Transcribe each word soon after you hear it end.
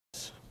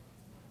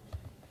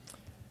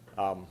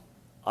I'm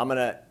going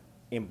to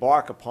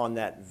embark upon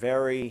that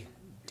very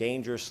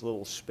dangerous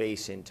little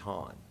space in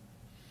time.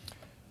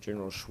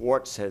 General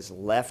Schwartz has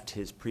left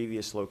his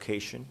previous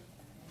location.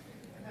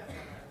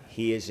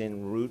 He is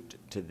en route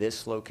to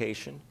this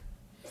location.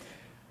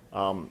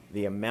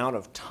 The amount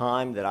of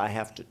time that I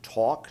have to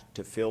talk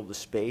to fill the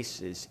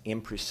space is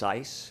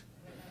imprecise.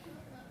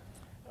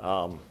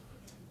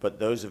 But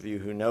those of you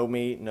who know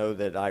me know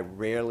that I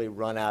rarely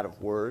run out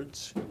of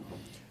words.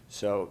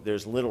 So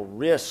there's little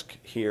risk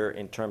here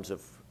in terms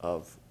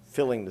of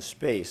filling the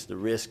space. The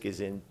risk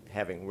is in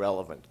having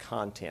relevant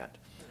content.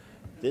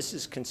 This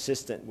is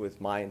consistent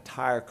with my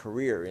entire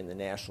career in the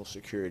national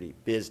security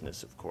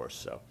business, of course.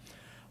 So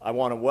I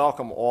want to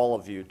welcome all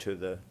of you to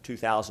the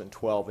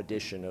 2012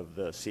 edition of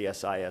the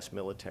CSIS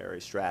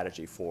Military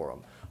Strategy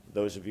Forum.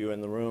 Those of you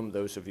in the room,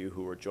 those of you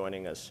who are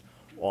joining us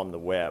on the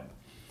web.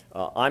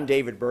 I'm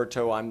David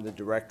Berto. I'm the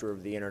director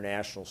of the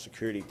International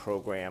Security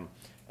Program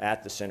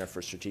at the Center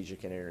for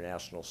Strategic and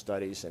International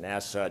Studies, and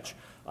as such,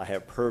 I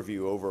have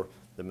purview over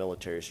the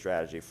Military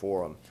Strategy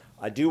Forum.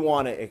 I do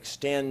want to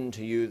extend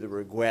to you the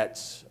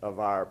regrets of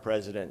our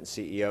President and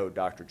CEO,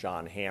 Dr.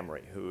 John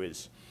Hamre, who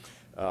is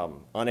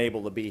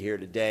unable to be here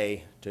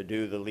today to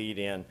do the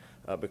lead-in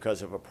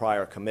because of a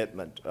prior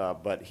commitment,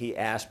 but he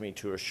asked me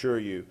to assure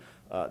you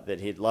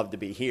that he'd love to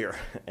be here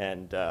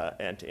and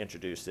to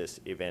introduce this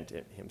event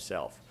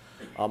himself.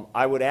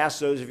 I would ask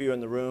those of you in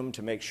the room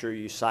to make sure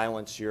you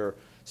silence your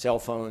cell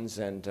phones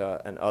and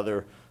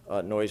other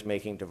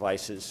noise-making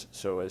devices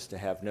so as to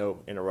have no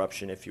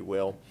interruption, if you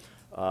will,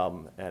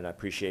 and I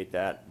appreciate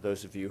that.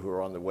 Those of you who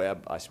are on the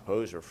web, I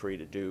suppose, are free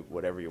to do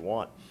whatever you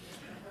want.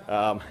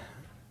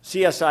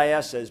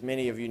 CSIS, as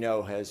many of you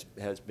know, has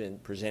been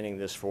presenting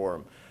this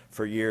forum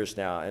for years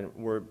now, and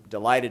we're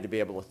delighted to be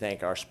able to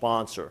thank our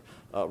sponsor,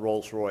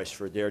 Rolls-Royce,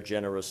 for their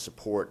generous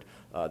support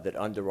that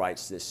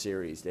underwrites this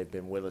series. They've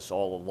been with us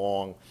all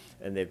along,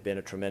 and they've been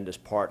a tremendous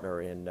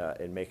partner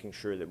in making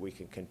sure that we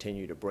can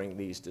continue to bring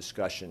these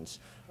discussions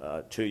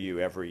to you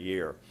every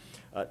year.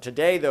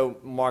 Today, though,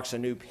 marks a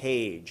new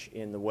page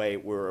in the way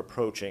we're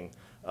approaching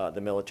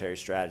the Military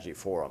Strategy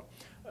Forum.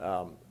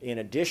 In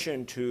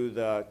addition to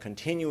the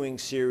continuing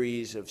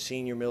series of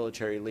senior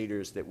military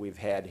leaders that we've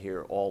had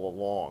here all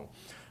along,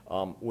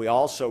 we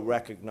also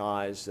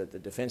recognize that the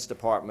Defense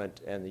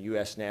Department and the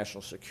U.S.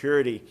 National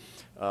Security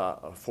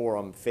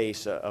Forum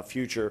face a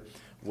future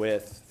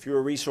with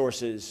fewer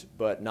resources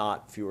but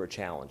not fewer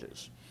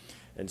challenges.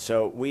 And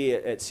so we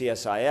at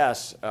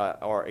CSIS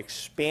are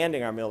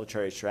expanding our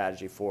Military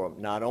Strategy Forum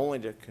not only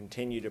to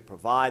continue to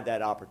provide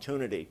that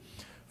opportunity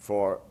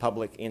for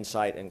public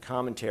insight and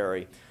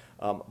commentary,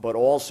 but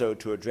also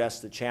to address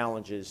the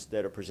challenges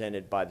that are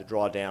presented by the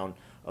drawdown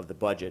of the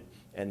budget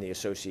and the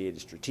associated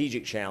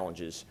strategic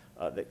challenges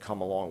that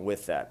come along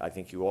with that. I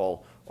think you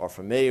all are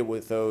familiar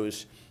with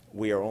those.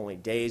 We are only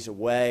days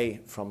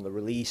away from the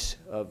release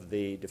of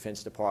the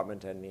Defense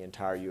Department and the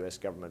entire U.S.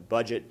 government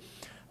budget.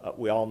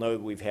 We all know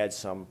that we've had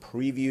some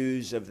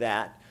previews of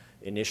that,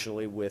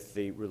 initially with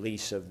the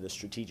release of the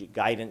strategic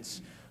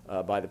guidance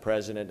by the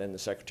President and the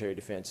Secretary of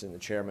Defense and the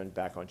Chairman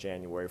back on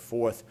January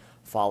 4th,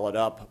 followed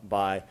up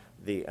by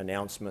the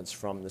announcements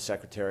from the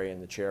Secretary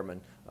and the Chairman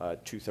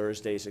 2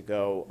 Thursdays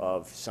ago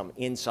of some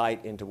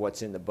insight into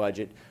what's in the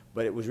budget.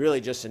 But it was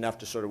really just enough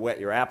to sort of whet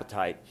your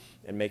appetite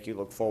and make you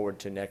look forward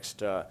to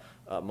next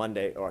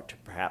Monday, or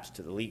perhaps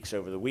to the leaks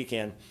over the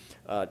weekend,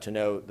 to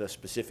know the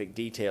specific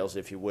details,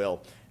 if you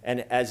will.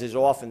 And as is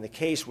often the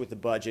case with the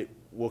budget,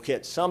 we'll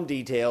get some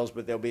details,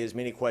 but there'll be as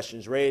many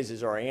questions raised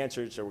as are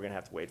answered, so we're going to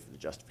have to wait for the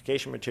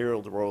justification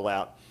material to roll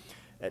out,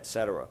 et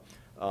cetera.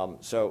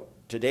 So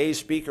today's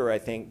speaker, I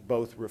think,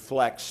 both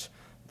reflects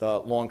the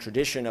long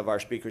tradition of our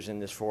speakers in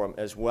this forum,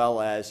 as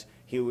well as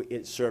he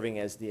is serving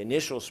as the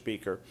initial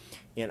speaker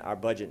in our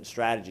budget and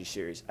strategy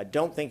series. I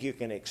don't think you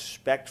can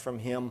expect from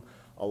him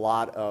a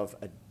lot of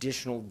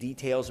additional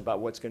details about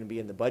what's going to be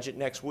in the budget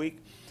next week,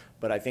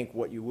 but I think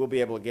what you will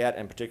be able to get,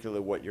 and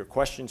particularly what your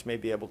questions may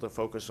be able to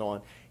focus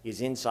on,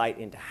 is insight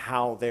into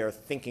how they're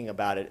thinking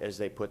about it as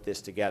they put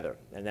this together.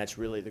 And that's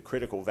really the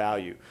critical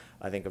value,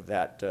 I think, of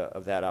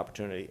that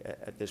opportunity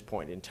at this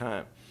point in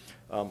time.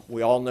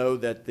 We all know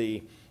that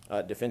the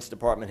Defense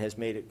Department has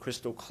made it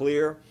crystal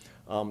clear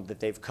that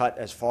they've cut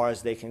as far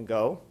as they can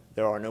go.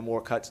 There are no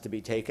more cuts to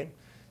be taken.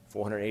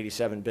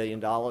 $487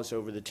 billion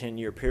over the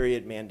 10-year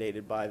period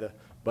mandated by the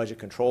Budget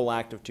Control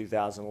Act of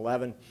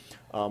 2011,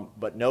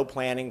 but no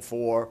planning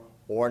for,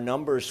 or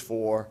numbers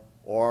for,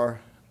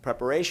 or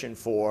preparation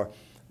for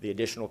the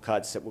additional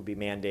cuts that will be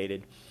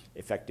mandated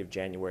effective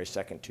January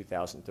 2nd,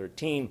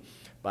 2013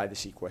 by the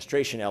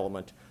sequestration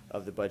element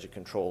of the Budget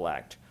Control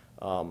Act.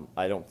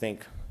 I don't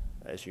think,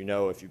 as you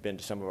know, if you've been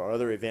to some of our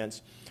other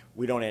events,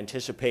 we don't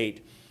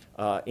anticipate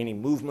any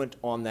movement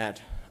on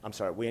that. I'm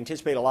sorry, we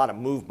anticipate a lot of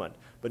movement,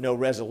 but no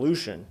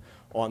resolution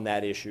on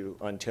that issue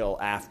until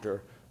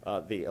after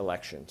the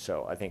election.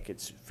 So I think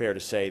it's fair to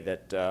say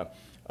that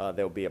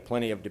There will be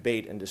plenty of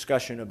debate and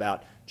discussion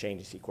about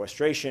changing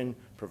sequestration,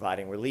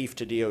 providing relief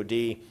to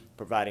DOD,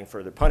 providing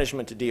further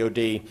punishment to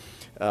DOD,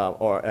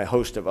 or a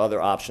host of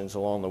other options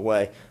along the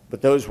way.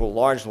 But those will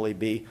largely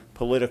be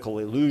political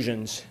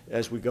illusions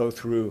as we go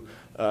through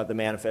the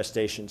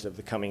manifestations of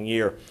the coming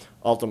year.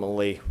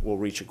 Ultimately, we'll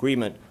reach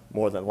agreement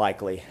more than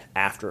likely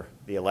after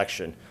the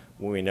election,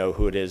 when we know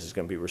who it is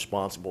going to be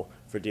responsible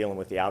for dealing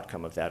with the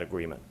outcome of that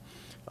agreement.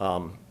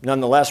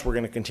 Nonetheless, we're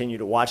going to continue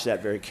to watch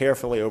that very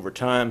carefully over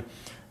time.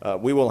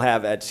 We will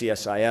have at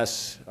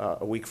CSIS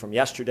a week from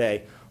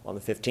yesterday, on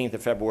the 15th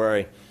of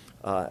February,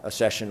 a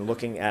session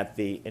looking at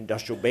the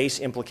industrial base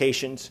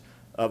implications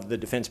of the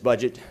defense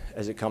budget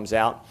as it comes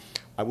out.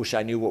 I wish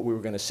I knew what we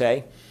were going to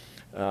say.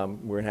 We're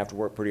going to have to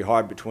work pretty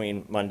hard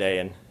between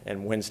Monday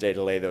and Wednesday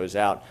to lay those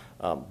out,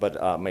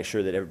 but make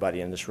sure that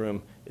everybody in this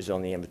room is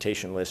on the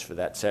invitation list for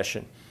that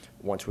session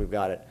once we've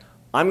got it.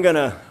 I'm going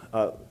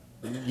to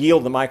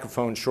yield the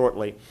microphone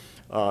shortly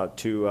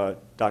to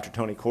Dr.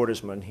 Tony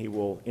Quartersman. He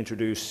will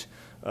introduce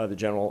the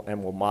General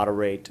and will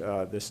moderate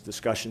this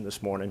discussion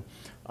this morning.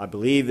 I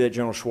believe that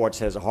General Schwartz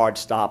has a hard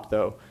stop,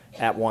 though,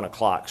 at 1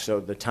 o'clock. So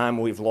the time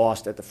we've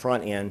lost at the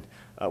front end,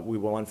 we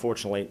will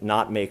unfortunately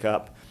not make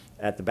up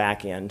at the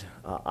back end.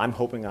 I'm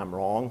hoping I'm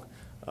wrong,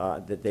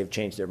 that they've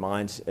changed their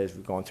minds as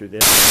we've gone through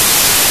this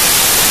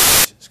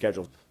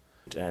schedule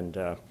and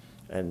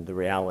the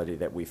reality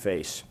that we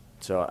face.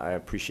 So I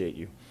appreciate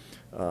you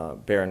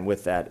bearing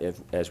with that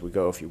as we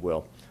go, if you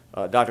will.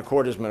 Dr.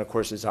 Quartersman, of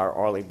course, is our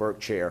Arleigh Burke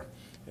Chair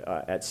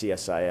at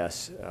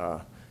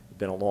CSIS.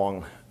 Been a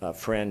long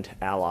friend,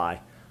 ally,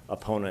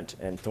 opponent,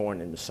 and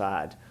thorn in the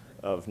side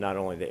of not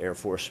only the Air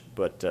Force,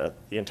 but the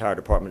entire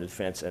Department of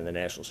Defense and the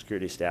national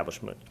security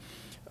establishment.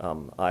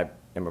 I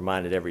am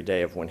reminded every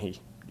day of when he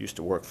used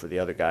to work for the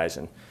other guys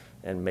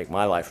and make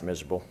my life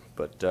miserable,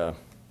 but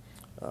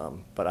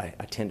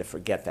I tend to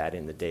forget that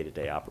in the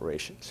day-to-day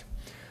operations.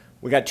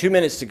 We got 2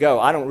 minutes to go.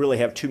 I don't really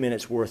have 2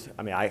 minutes worth.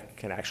 I mean, I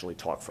can actually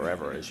talk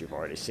forever, as you've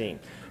already seen.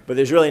 But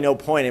there's really no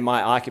point in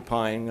my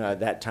occupying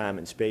that time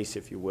and space,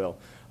 if you will.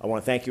 I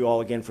want to thank you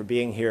all again for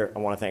being here. I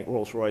want to thank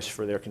Rolls-Royce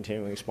for their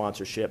continuing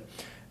sponsorship,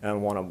 and I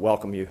want to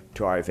welcome you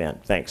to our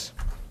event. Thanks.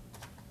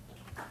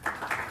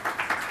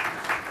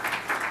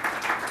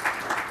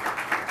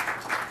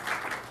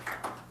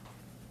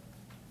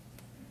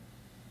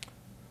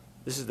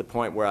 This is the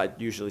point where I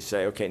usually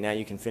say, okay, now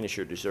you can finish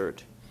your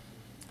dessert.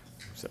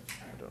 So,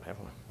 I don't have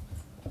one.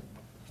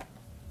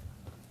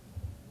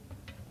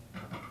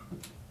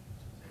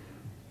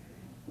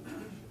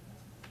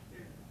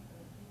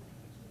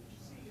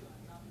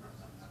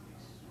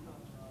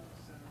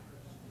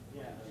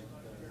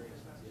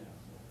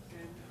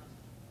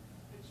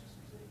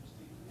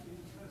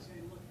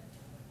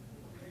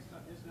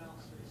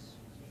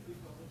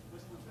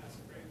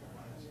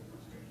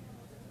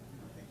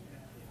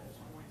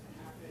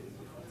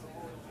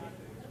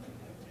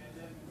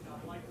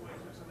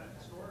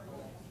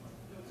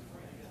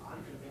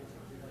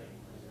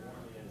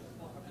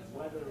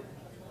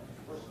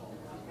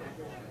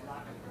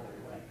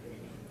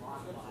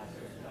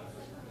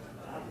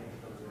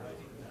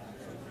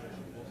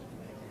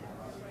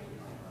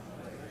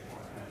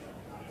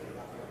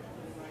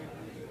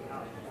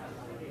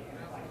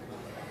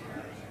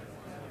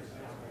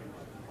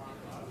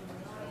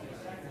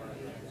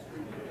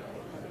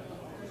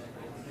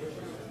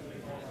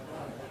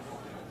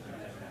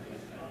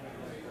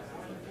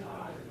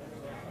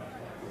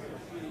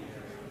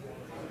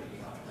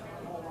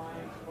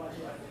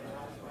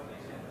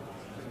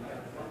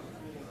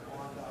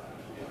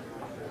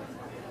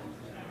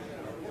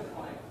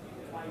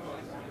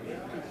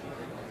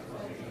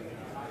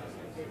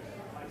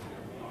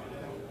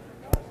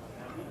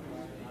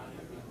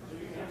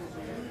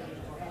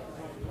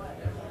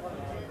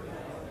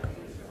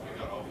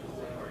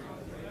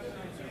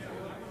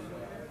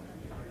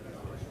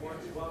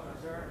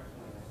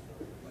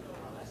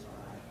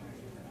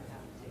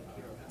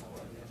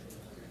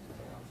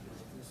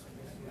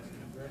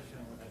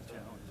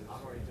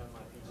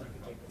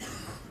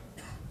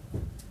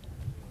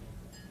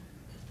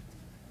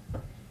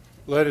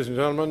 Ladies and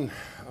gentlemen,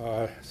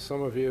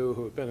 some of you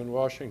who have been in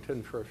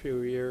Washington for a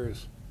few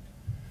years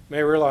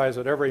may realize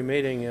that every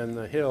meeting in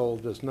the Hill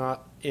does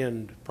not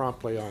end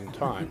promptly on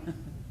time.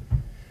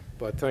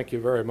 But thank you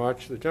very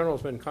much. The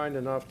General's been kind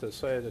enough to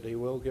say that he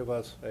will give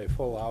us a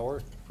full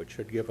hour, which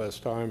should give us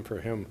time for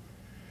him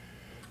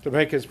to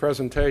make his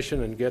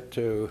presentation and get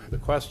to the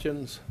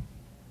questions.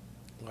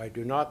 I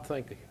do not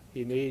think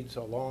he needs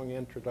a long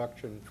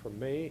introduction from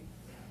me.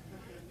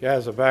 He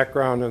has a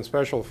background in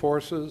Special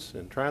Forces,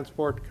 in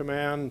Transport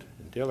Command,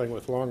 in dealing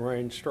with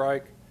long-range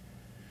strike,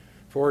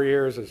 4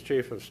 years as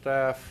Chief of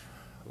Staff.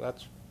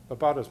 That's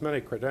about as many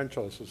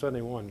credentials as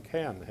anyone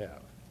can have.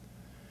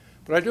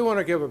 But I do want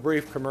to give a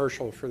brief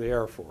commercial for the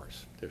Air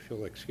Force, if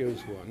you'll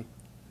excuse one.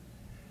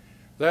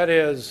 That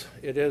is,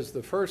 it is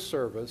the first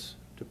service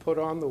to put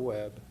on the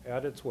web,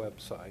 at its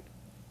website,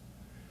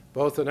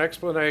 both an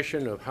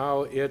explanation of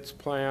how its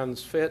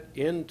plans fit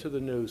into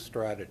the new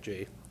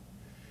strategy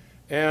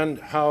and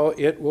how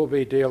it will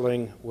be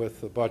dealing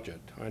with the budget.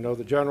 I know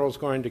the General's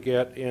going to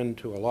get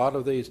into a lot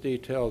of these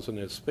details in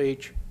his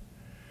speech,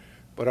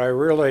 but I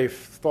really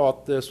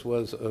thought this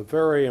was a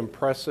very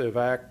impressive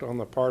act on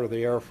the part of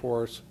the Air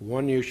Force,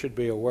 one you should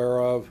be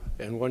aware of,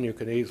 and one you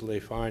can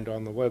easily find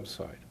on the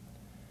website.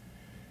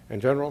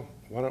 And General,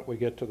 why don't we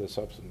get to the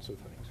substance of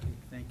things?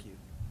 Thank you.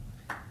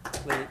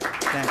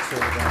 Thanks,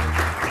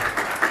 everybody.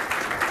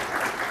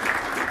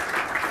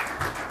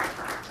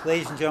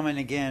 Ladies and gentlemen,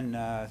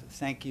 again,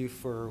 thank you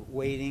for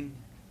waiting.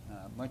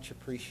 Much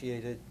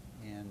appreciated.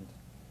 And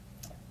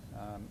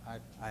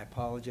I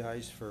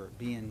apologize for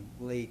being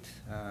late.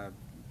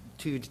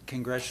 Two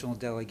congressional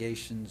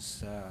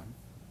delegations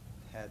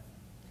had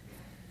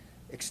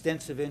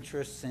extensive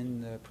interest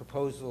in the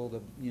proposal.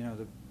 The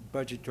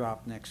budget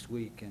drop next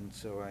week, and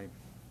so I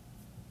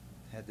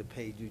had to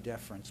pay due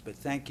deference. But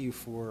thank you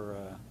for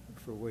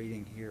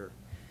waiting here.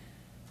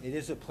 It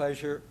is a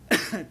pleasure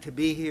to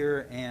be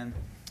here, and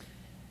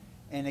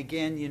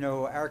again,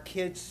 our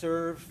kids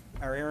serve,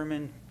 our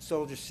airmen,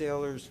 soldiers,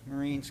 sailors,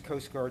 Marines,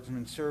 Coast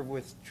Guardsmen serve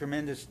with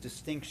tremendous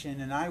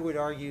distinction, and I would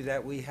argue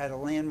that we had a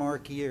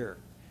landmark year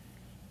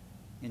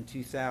in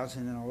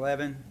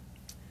 2011.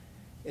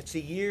 It's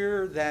a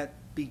year that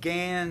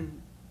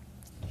began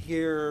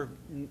here,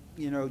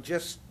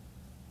 just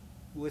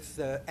with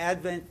the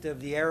advent of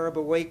the Arab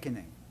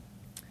awakening,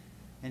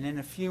 and in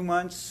a few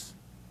months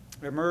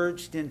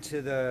emerged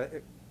into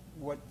the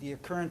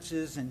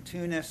occurrences in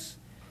Tunis,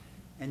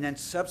 and then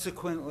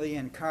subsequently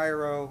in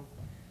Cairo,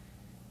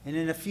 and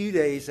in a few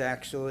days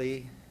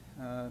actually,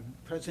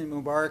 President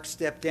Mubarak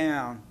stepped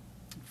down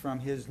from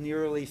his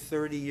nearly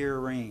 30-year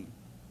reign.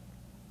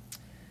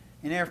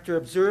 And after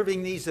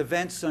observing these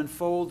events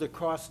unfold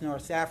across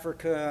North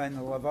Africa and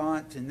the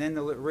Levant and then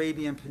the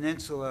Arabian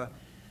Peninsula,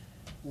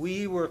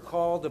 we were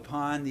called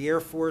upon, the Air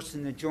Force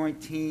and the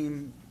Joint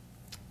Team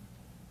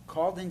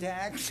called into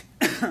action,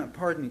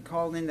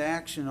 called into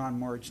action on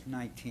March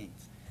 19th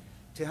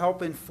to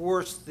help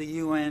enforce the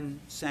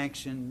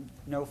UN-sanctioned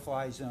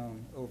no-fly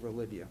zone over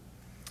Libya.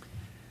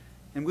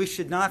 And we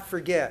should not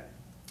forget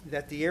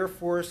that the Air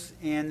Force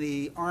and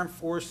the armed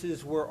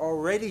forces were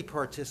already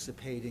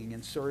participating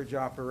in surge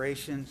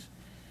operations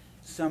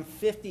some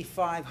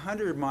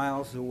 5,500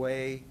 miles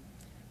away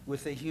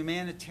with a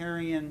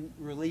humanitarian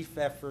relief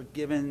effort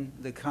given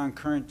the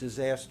concurrent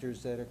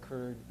disasters that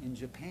occurred in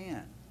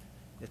Japan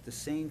at the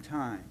same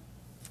time.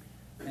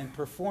 And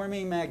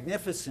performing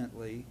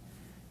magnificently,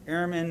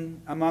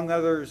 airmen, among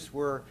others,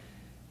 were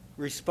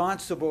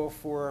responsible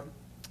for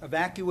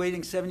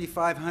evacuating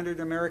 7,500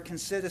 American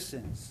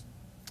citizens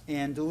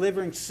and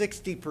delivering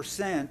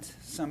 60%,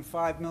 some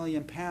 5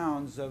 million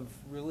pounds of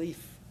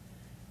relief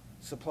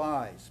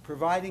supplies,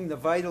 providing the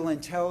vital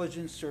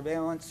intelligence,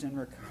 surveillance,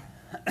 and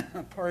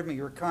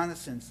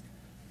reconnaissance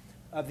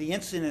of the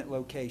incident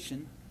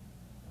location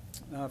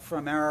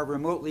from our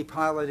remotely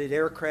piloted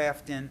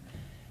aircraft, and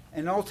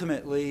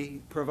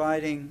ultimately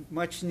providing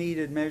much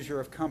needed measure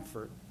of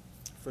comfort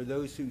for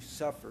those who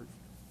suffered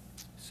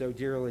so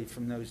dearly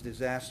from those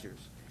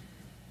disasters.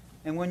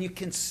 And when you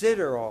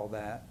consider all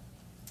that,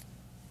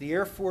 the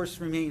Air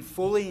Force remained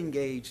fully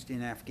engaged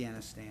in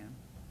Afghanistan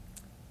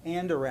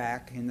and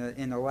Iraq in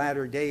the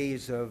latter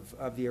days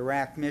of the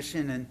Iraq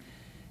mission,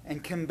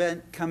 and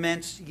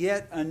commenced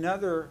yet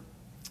another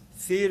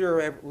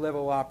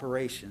theater-level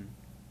operation,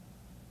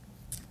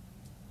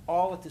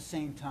 all at the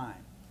same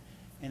time.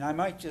 And I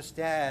might just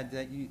add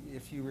that,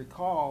 if you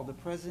recall, the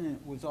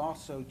President was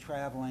also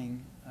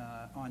traveling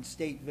on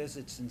state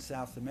visits in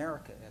South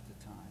America at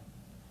the time,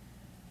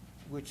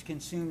 which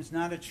consumes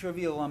not a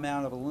trivial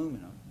amount of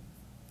aluminum.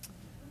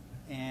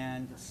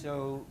 And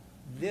so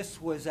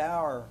this was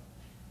our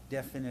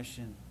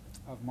definition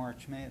of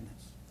March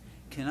Madness.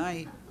 Can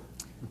I,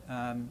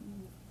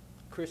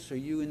 Chris, are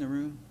you in the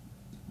room?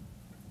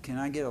 Can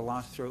I get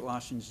a throat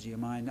lozenges, do you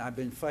mind? I've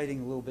been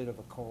fighting a little bit of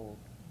a cold.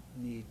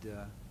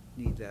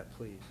 Need that,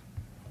 please.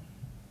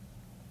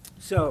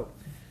 So,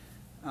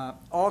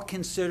 all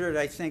considered,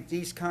 I think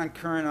these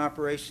concurrent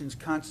operations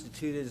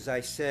constituted, as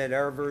I said,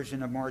 our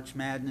version of March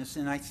Madness,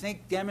 and I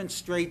think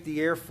demonstrate the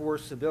Air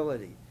Force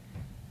ability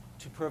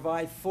to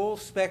provide full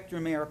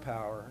spectrum air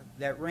power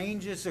that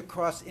ranges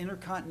across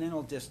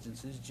intercontinental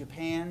distances,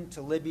 Japan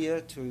to Libya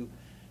to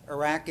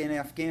Iraq and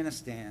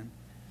Afghanistan,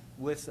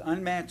 with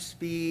unmatched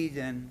speed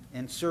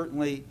and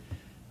certainly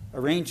a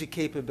range of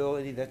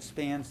capability that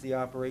spans the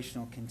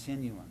operational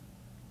continuum.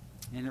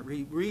 And it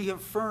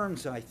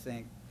reaffirms, I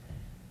think,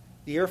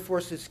 the Air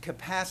Force's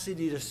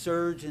capacity to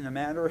surge in a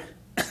matter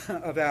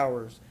of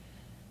hours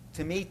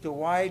to meet the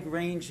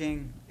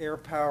wide-ranging air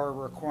power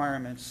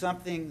requirements,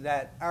 something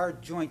that our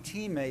joint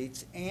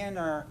teammates and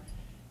our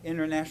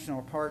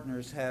international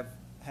partners have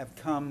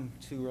come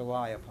to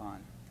rely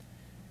upon.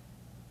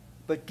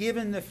 But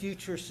given the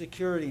future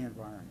security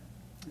environment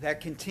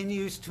that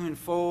continues to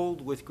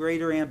unfold with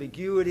greater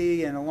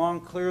ambiguity and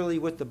along clearly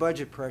with the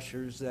budget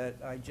pressures that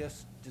I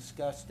just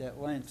discussed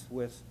at length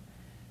with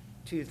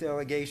two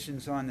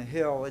delegations on the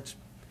Hill,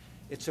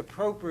 it's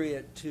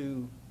appropriate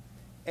to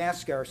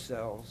ask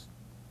ourselves,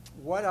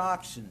 what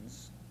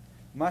options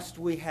must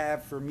we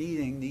have for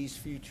meeting these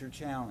future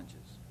challenges?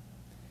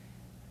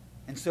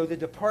 And so the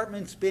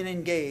department's been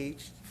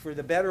engaged for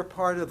the better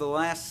part of the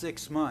last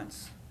 6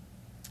 months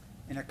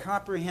in a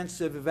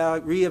comprehensive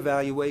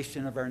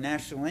reevaluation of our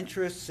national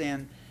interests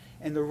and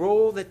the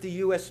role that the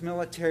U.S.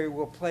 military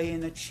will play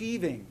in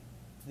achieving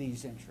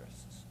these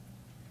interests.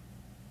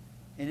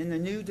 And in the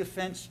new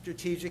Defense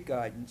Strategic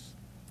Guidance,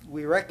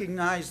 we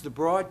recognize the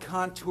broad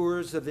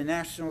contours of the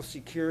national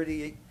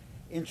security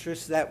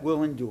interests that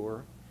will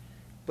endure,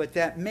 but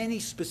that many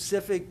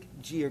specific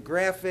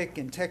geographic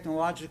and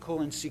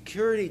technological and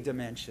security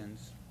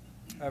dimensions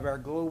of our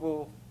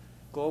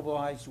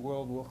globalized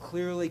world will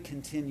clearly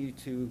continue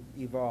to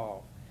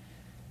evolve.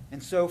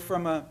 And so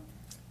from a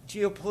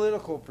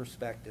geopolitical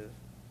perspective,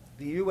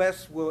 the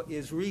U.S.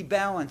 is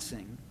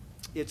rebalancing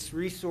its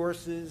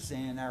resources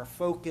and our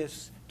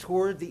focus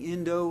toward the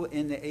Indo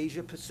and the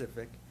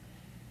Asia-Pacific,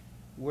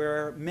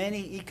 where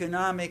many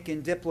economic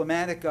and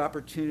diplomatic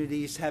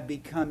opportunities have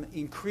become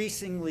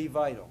increasingly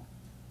vital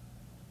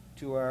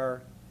to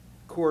our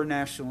core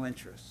national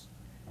interests.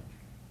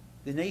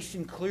 The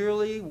nation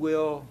clearly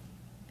will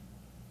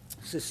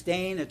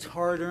sustain its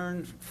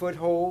hard-earned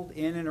foothold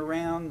in and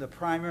around the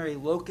primary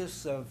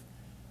locus of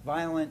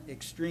violent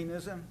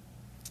extremism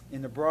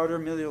in the broader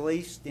Middle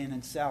East and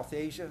in South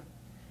Asia,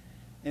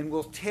 and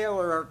will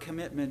tailor our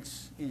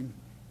commitments in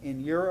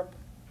Europe,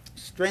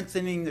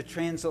 strengthening the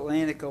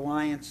transatlantic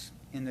alliance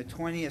in the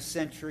 20th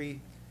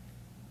century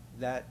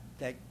that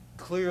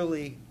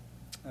clearly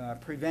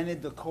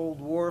prevented the Cold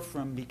War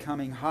from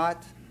becoming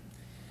hot,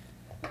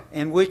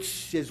 and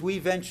which, as we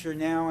venture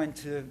now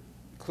into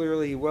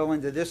clearly well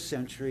into this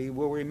century,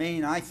 will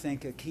remain, I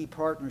think, a key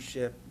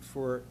partnership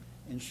for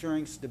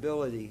ensuring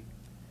stability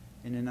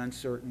in an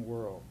uncertain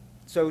world.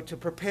 So to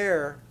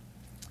prepare,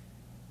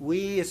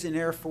 we as an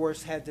Air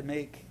Force had to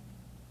make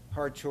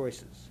hard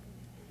choices,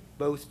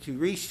 both to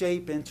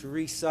reshape and to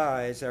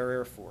resize our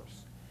Air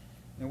Force.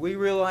 And we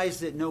realized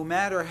that no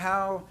matter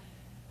how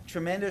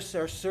tremendous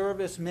our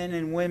servicemen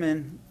and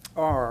women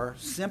are,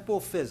 simple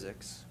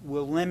physics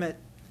will limit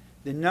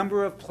the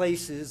number of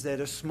places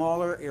that a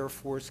smaller Air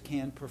Force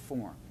can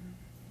perform,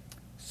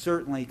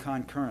 certainly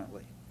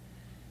concurrently.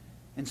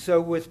 And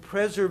so with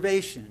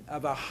preservation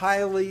of a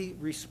highly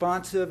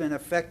responsive and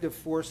effective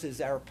force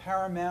as our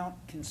paramount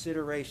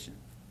consideration,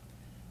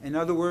 in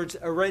other words,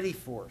 a ready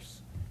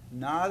force,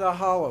 not a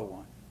hollow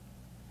one,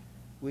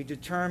 we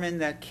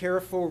determined that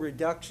careful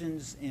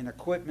reductions in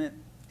equipment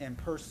and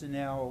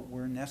personnel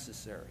were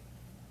necessary.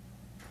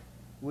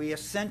 We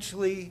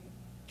essentially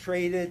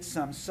traded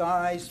some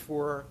size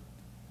for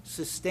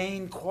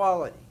sustained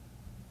quality,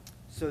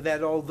 so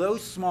that although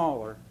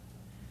smaller,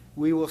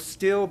 we will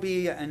still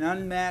be an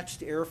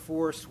unmatched Air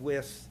Force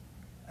with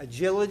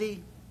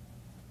agility,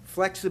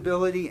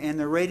 flexibility, and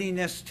the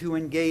readiness to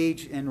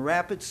engage in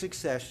rapid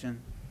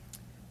succession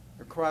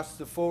across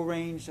the full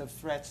range of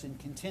threats and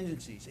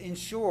contingencies. In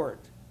short,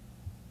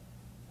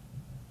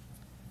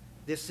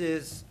 this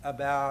is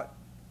about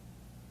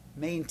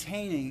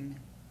maintaining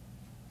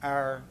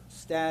our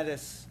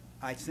status,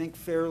 I think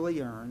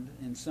fairly earned,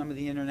 and some of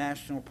the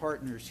international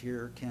partners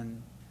here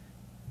can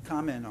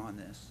comment on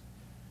this,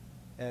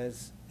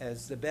 as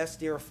the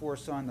best Air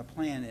Force on the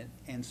planet,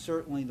 and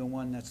certainly the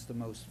one that's the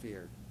most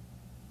feared.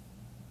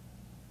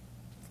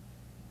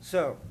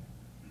 So,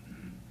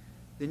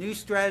 the new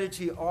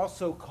strategy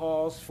also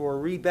calls for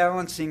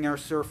rebalancing our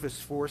surface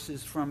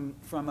forces from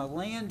a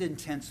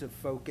land-intensive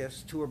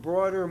focus to a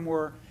broader,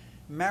 more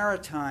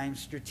maritime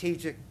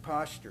strategic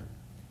posture.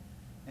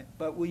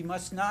 But we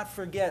must not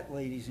forget,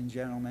 ladies and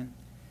gentlemen,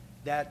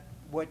 that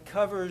what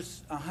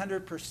covers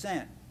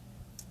 100%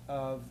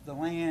 of the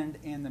land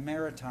and the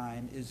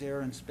maritime is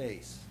air and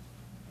space.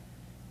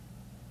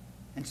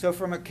 And so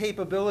from a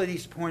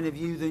capabilities point of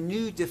view, the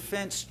new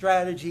defense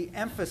strategy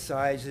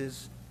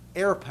emphasizes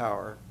air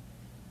power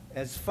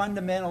as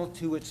fundamental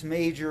to its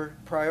major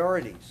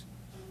priorities,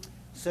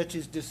 such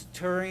as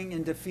deterring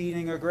and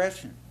defeating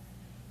aggression,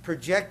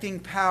 projecting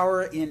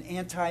power in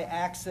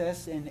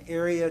anti-access and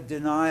area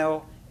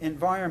denial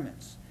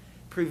environments,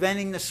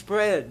 preventing the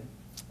spread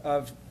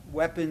of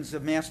weapons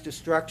of mass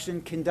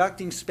destruction,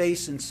 conducting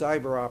space and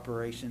cyber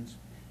operations,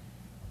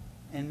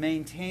 and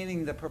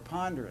maintaining the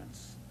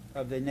preponderance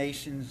of the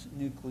nation's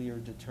nuclear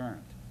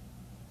deterrent.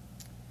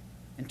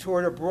 And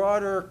toward a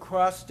broader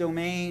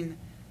cross-domain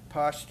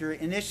posture,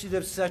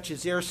 initiatives such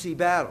as air-sea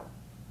battle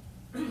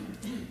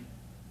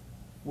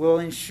will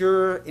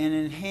ensure an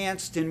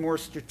enhanced and more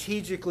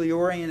strategically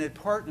oriented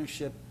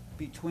partnership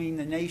between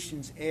the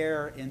nation's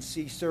air and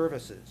sea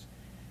services.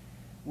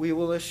 We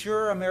will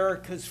assure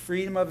America's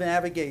freedom of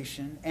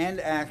navigation and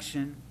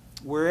action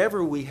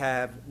wherever we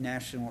have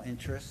national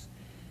interests,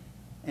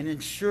 and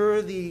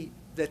ensure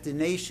that the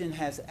nation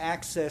has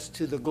access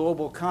to the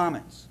global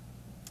commons,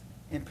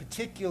 in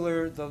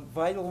particular the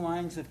vital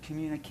lines of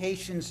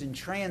communications and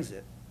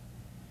transit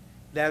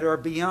that are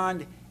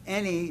beyond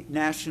any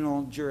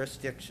national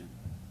jurisdiction.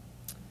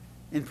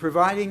 In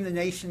providing the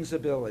nation's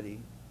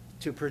ability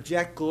to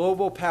project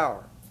global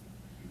power,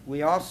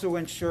 we also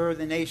ensure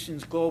the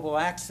nation's global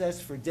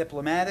access for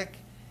diplomatic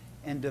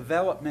and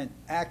development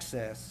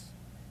access,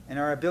 and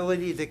our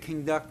ability to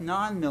conduct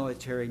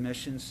non-military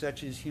missions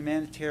such as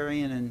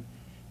humanitarian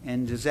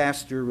and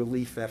disaster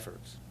relief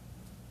efforts.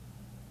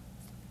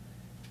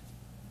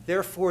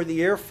 Therefore,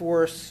 the Air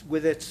Force,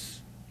 with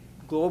its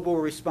global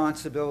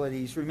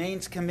responsibilities,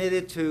 remains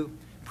committed to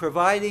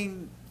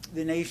providing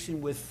the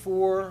nation with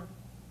 4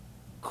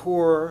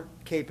 core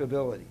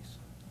capabilities,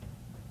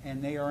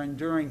 and they are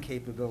enduring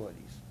capabilities.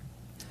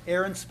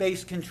 Air and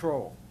space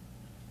control,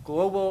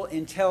 global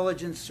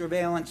intelligence,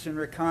 surveillance, and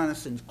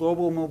reconnaissance,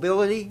 global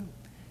mobility,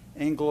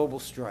 and global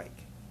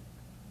strike.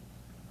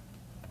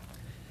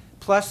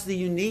 Plus the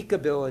unique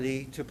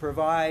ability to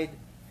provide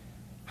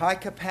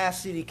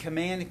high-capacity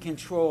command and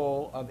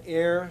control of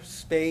air,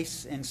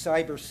 space, and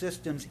cyber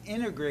systems,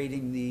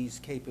 integrating these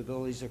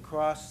capabilities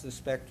across the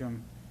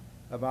spectrum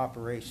of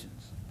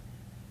operations.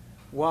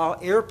 While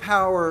air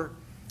power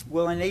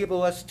will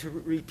enable us to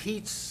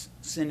repeat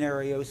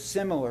scenarios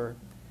similar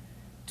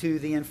to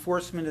the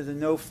enforcement of the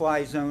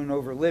no-fly zone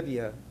over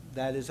Libya,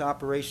 that is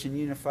Operation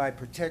Unified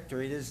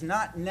Protector, it is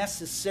not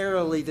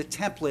necessarily the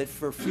template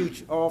for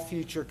all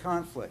future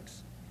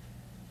conflicts.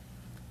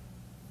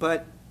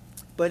 But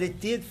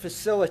it did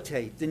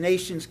facilitate the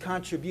nation's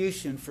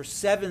contribution for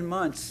 7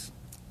 months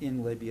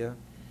in Libya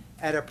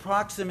at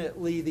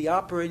approximately the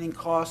operating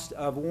cost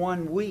of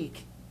 1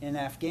 week in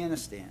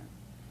Afghanistan,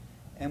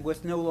 and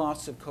with no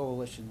loss of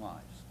coalition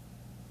lives.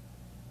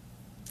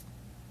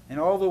 And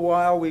all the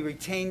while, we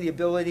retain the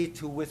ability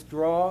to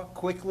withdraw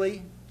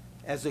quickly,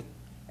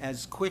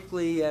 as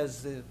quickly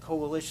as the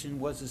coalition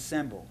was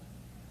assembled.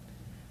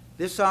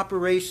 This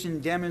operation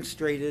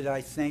demonstrated,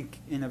 I think,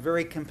 in a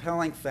very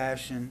compelling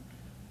fashion,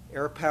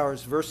 air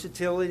power's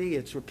versatility,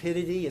 its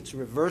rapidity, its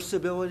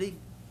reversibility,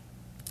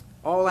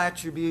 all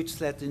attributes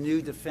that the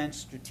new Defense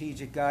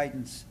Strategic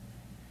Guidance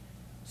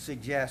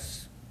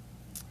suggests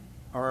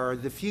are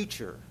the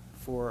future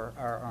for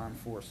our armed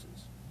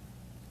forces.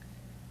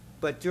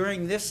 But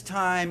during this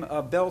time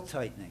of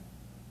belt-tightening,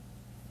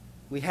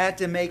 we had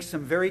to make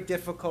some very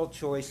difficult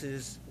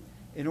choices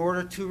in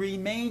order to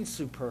remain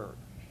superb,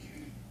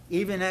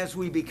 even as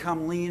we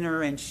become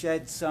leaner and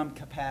shed some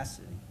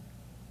capacity.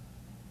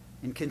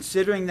 And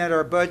considering that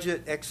our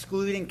budget,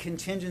 excluding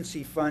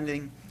contingency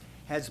funding,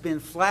 has been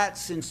flat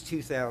since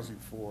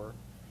 2004,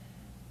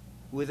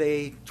 with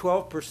a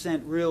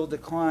 12% real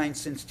decline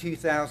since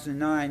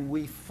 2009,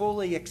 we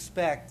fully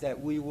expect that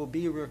we will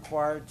be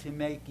required to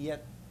make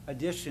yet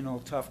additional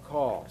tough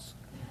calls.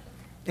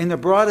 In the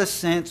broadest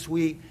sense,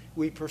 we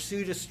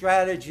pursued a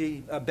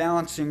strategy of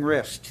balancing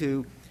risk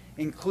to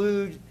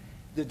include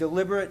the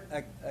deliberate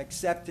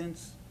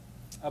acceptance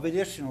of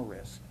additional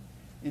risk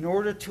in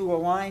order to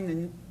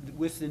align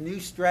with the new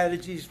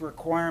strategy's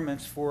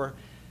requirements for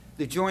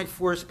the Joint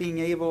Force being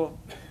able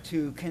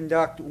to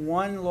conduct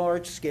one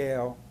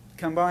large-scale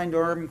combined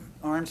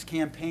arms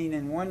campaign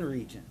in one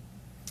region,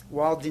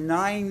 while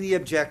denying the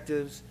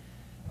objectives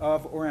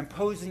of or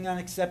imposing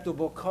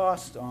unacceptable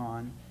cost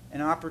on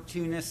an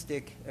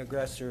opportunistic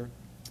aggressor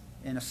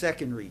in a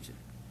second region.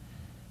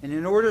 And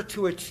in order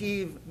to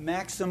achieve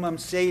maximum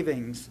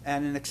savings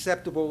at an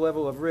acceptable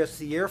level of risk,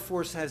 the Air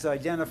Force has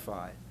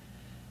identified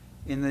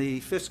in the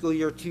fiscal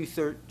year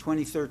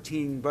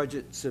 2013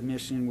 budget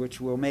submission,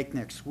 which we'll make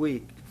next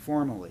week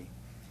formally,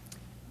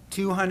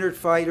 200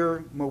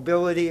 fighter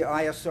mobility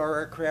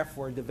ISR aircraft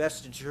for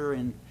divestiture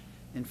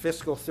in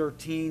fiscal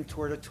 13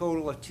 toward a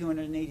total of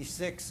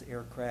 286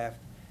 aircraft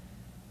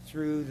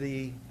through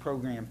the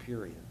program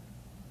period.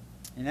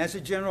 And as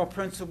a general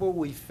principle,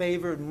 we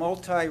favored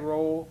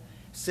multi-role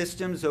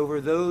systems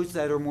over those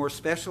that are more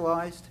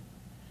specialized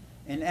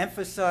and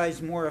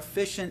emphasize more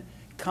efficient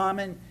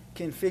common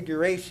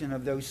configuration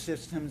of those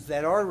systems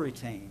that are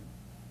retained,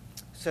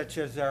 such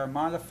as our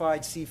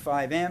modified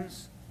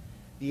C-5Ms,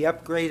 the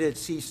upgraded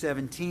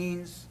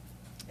C-17s,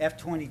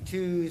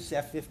 F-22s,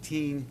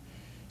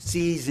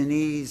 F-15Cs and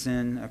Es,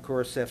 and of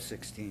course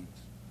F-16s.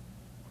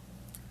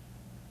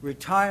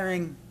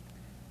 Retiring,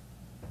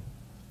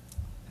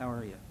 how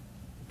are you?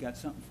 Got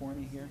something for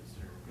me here? Yes,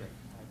 sir. Great.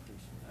 I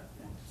appreciate that.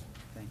 Thanks.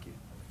 Thank you.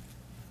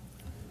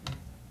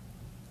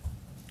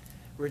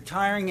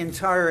 Retiring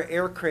entire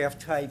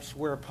aircraft types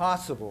where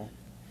possible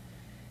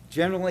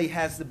generally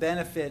has the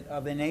benefit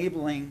of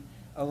enabling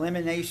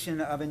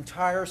elimination of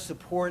entire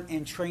support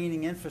and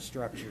training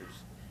infrastructures,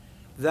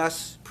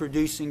 thus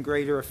producing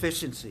greater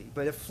efficiency.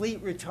 But if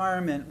fleet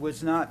retirement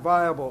was not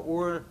viable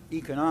or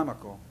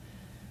economical,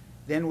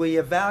 then we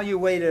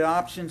evaluated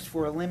options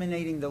for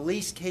eliminating the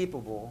least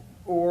capable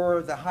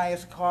or the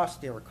highest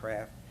cost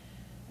aircraft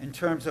in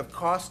terms of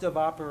cost of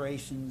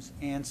operations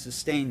and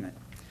sustainment.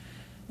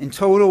 In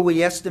total,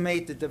 we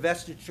estimate that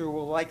divestiture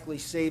will likely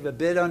save a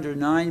bit under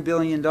 $9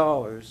 billion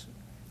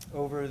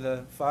over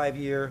the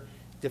 5-year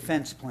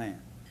defense plan.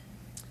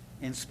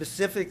 And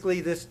specifically,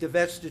 this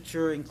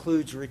divestiture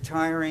includes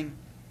retiring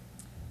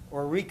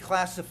or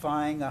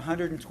reclassifying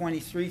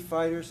 123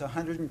 fighters,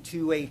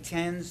 102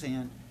 A-10s,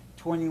 and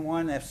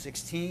 21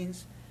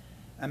 F-16s,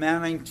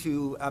 amounting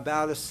to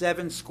about a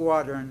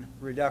 7-squadron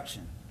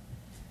reduction.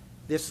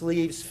 This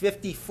leaves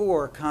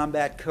 54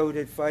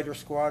 combat-coded fighter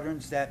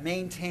squadrons that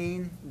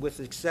maintain, with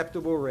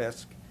acceptable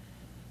risk,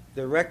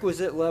 the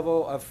requisite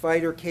level of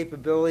fighter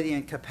capability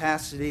and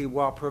capacity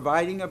while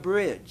providing a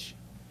bridge,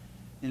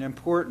 an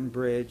important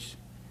bridge,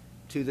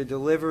 to the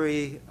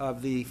delivery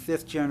of the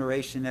 5th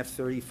generation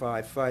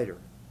F-35 fighter.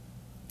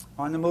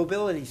 On the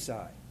mobility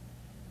side,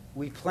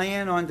 we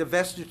plan on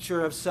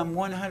divestiture of some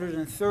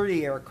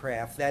 130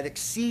 aircraft that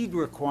exceed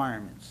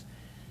requirements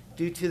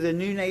due to the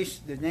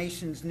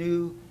nation's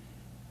new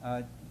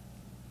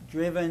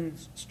driven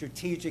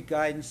strategic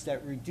guidance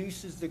that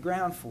reduces the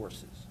ground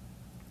forces.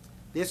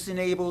 This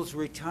enables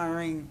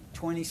retiring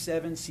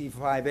 27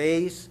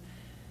 C-5As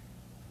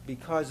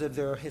because of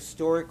their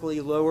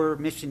historically lower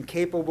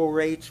mission-capable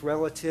rates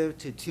relative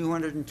to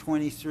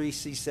 223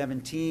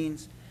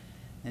 C-17s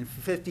and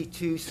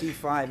 52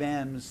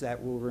 C-5Ms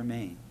that will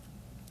remain.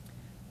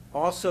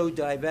 Also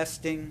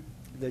divesting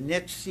the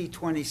niche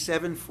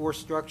C-27 force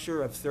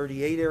structure of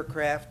 38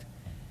 aircraft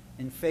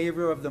in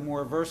favor of the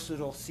more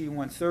versatile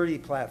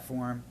C-130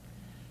 platform,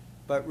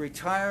 but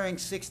retiring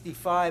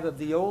 65 of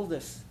the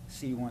oldest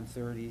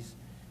C-130s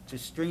to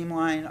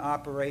streamline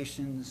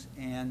operations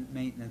and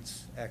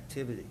maintenance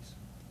activities.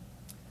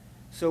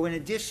 So in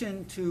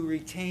addition to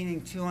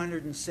retaining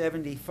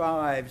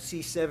 275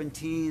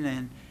 C-17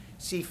 and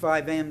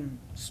C-5M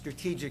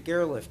strategic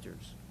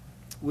airlifters,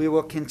 we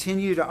will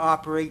continue to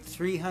operate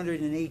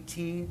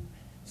 318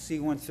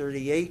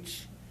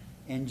 C-130H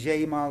and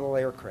J model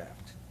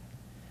aircraft.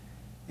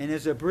 And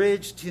as a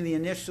bridge to the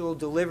initial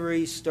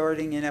deliveries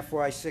starting in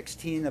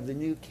FY16 of the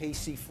new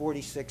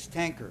KC-46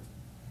 tanker,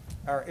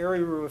 our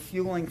area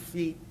refueling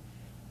fleet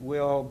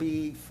will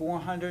be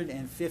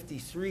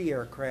 453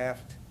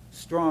 aircraft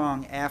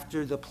strong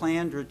after the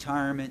planned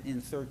retirement in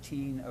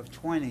 13 of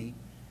 20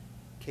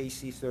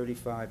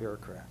 KC-35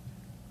 aircraft.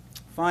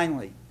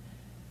 Finally,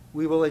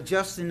 we will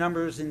adjust the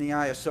numbers in the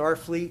ISR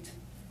fleet,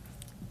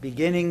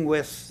 beginning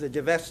with the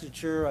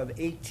divestiture of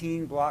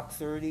 18 Block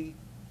 30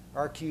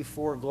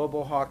 RQ-4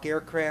 Global Hawk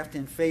aircraft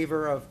in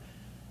favor of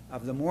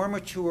the more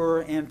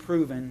mature and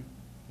proven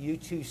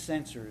U-2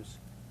 sensors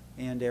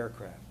and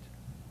aircraft.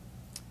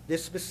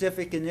 This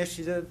specific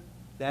initiative,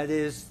 that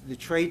is the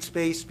trade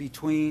space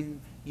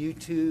between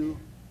U-2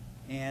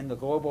 and the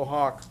Global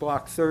Hawk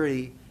Block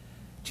 30,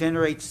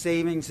 generates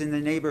savings in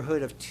the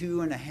neighborhood of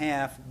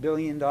 $2.5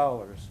 billion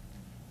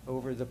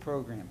over the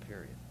program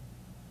period.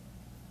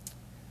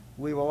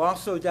 We will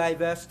also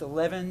divest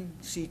 11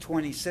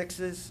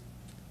 C-26s,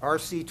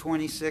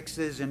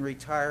 RC-26s, and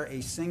retire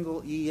a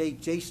single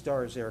E-8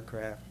 J-STARS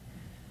aircraft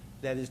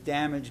that is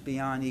damaged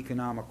beyond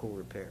economical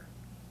repair.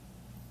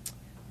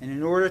 And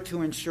in order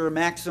to ensure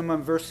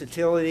maximum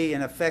versatility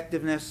and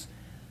effectiveness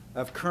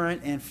of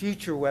current and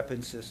future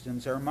weapon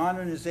systems, our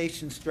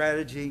modernization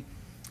strategy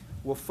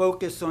will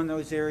focus on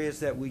those areas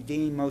that we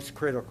deem most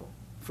critical.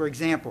 For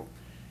example,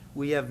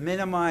 we have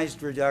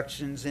minimized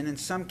reductions and in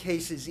some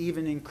cases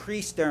even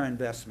increased our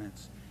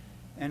investments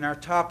in our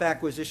top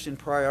acquisition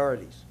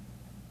priorities,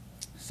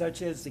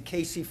 such as the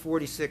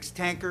KC-46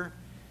 tanker,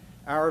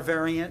 our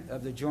variant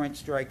of the Joint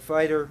Strike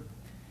Fighter,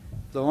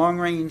 the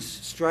Long-Range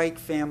Strike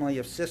family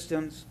of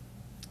systems,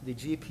 the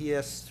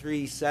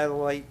GPS-3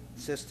 satellite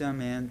system,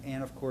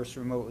 and of course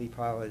remotely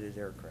piloted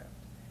aircraft.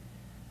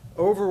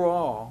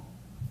 Overall,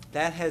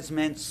 that has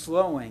meant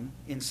slowing,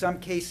 in some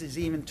cases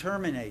even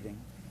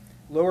terminating,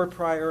 lower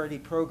priority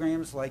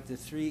programs like the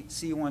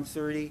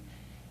C-130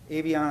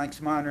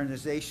 Avionics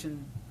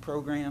Modernization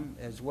Program,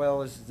 as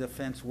well as the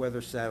Defense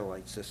Weather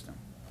Satellite System.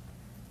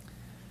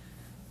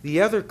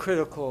 The other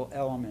critical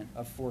element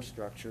of force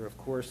structure, of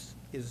course,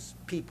 is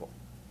people.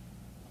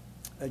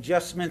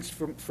 Adjustments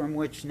from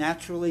which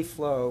naturally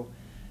flow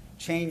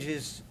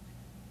changes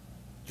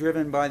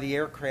driven by the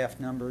aircraft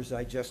numbers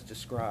I just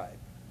described.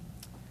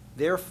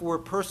 Therefore,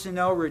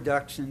 personnel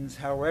reductions,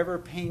 however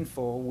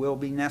painful, will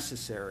be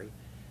necessary,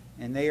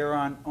 and they are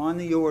on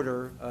the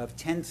order of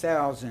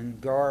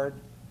 10,000 Guard,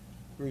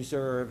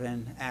 Reserve,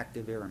 and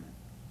active airmen.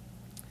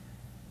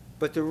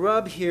 But the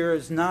rub here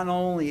is not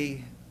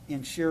only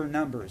in sheer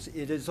numbers,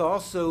 it is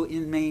also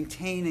in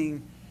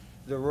maintaining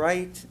the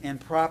right and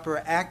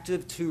proper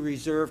active to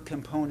reserve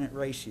component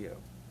ratio.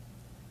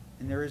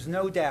 And there is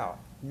no doubt,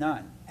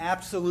 none,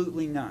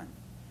 absolutely none,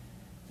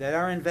 that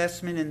our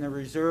investment in the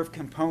reserve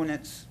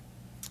components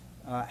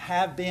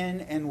have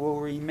been and will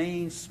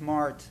remain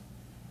smart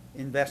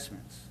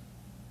investments.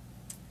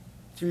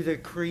 Through the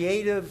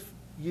creative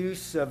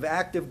use of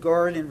active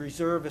guard and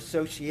reserve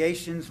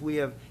associations, we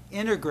have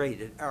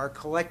integrated our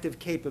collective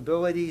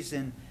capabilities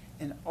in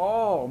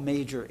all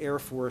major Air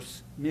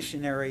Force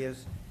mission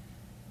areas,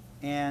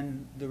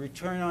 and the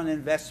return on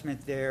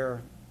investment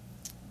there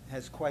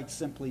has quite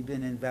simply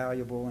been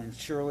invaluable, and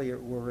surely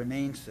it will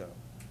remain so.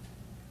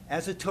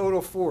 As a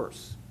total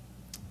force,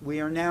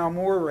 we are now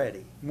more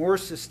ready, more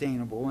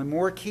sustainable, and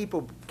more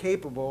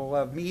capable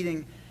of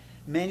meeting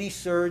many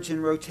surge and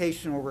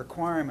rotational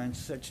requirements,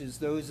 such as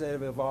those that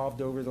have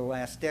evolved over the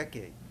last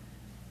decade.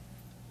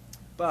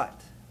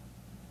 But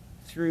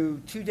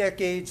Through 2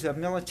 decades of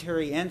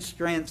military end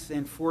strength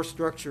and force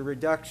structure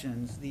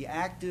reductions, the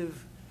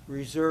active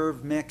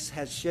reserve mix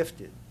has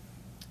shifted.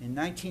 In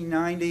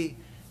 1990,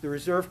 the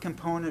reserve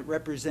component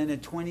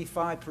represented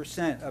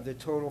 25% of the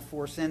total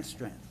force end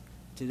strength.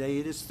 Today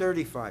it is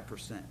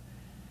 35%.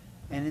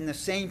 And in the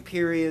same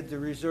period, the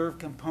reserve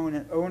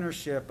component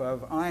ownership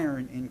of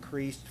iron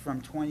increased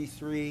from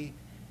 23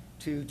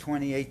 to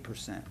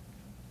 28%.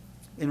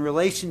 In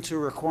relation to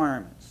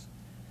requirements,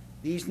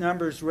 these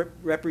numbers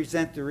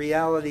represent the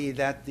reality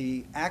that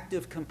the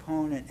active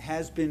component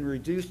has been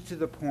reduced to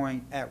the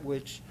point at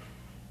which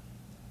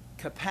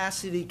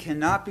capacity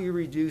cannot be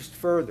reduced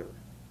further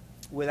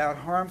without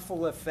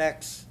harmful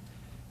effects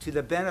to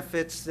the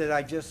benefits that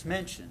I just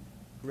mentioned: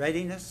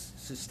 readiness,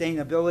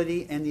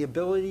 sustainability, and the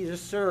ability to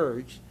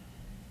surge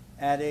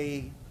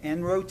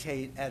and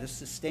rotate at a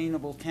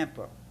sustainable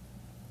tempo.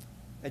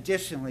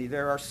 Additionally,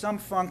 there are some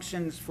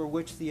functions for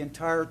which the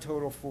entire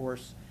total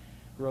force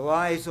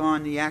relies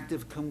on the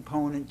active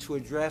component to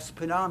address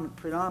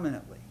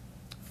predominantly.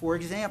 For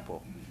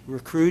example,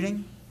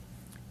 recruiting,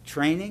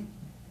 training,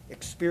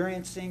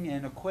 experiencing,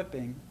 and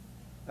equipping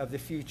of the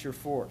future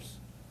force.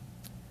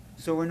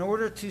 So in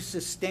order to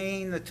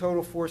sustain the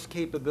total force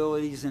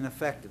capabilities and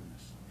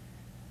effectiveness,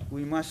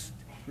 we must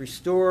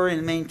restore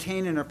and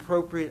maintain an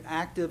appropriate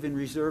active and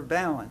reserve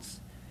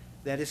balance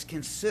that is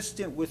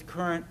consistent with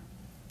current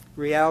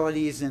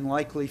realities and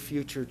likely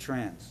future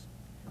trends.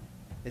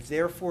 It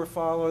therefore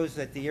follows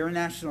that the Air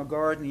National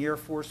Guard and the Air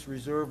Force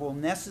Reserve will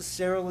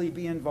necessarily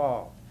be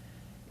involved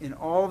in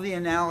all the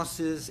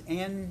analysis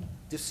and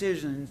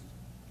decisions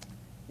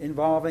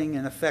involving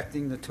and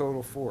affecting the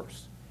total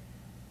force.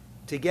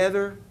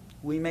 Together,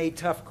 we made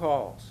tough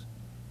calls,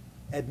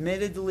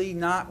 admittedly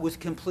not with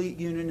complete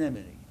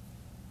unanimity,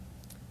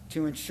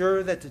 to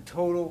ensure that the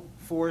total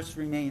force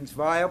remains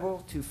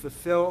viable to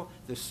fulfill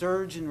the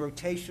surge and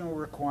rotational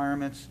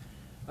requirements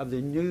of the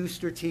new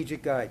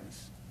strategic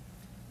guidance,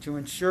 to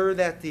ensure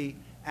that the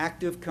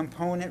active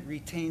component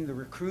retain the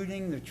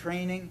recruiting, the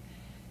training,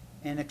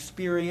 and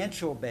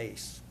experiential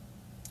base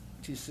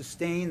to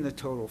sustain the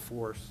total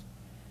force,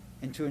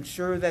 and to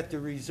ensure that the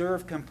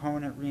reserve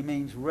component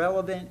remains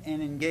relevant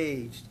and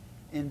engaged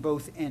in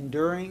both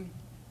enduring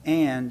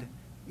and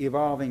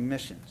evolving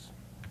missions.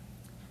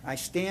 I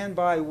stand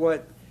by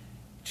what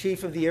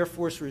Chief of the Air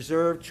Force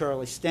Reserve,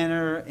 Charlie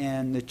Stenner,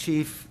 and the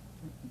Chief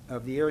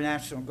of the Air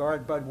National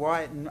Guard, Bud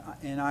Wyatt,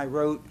 and I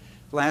wrote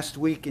last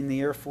week in the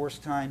Air Force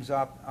Times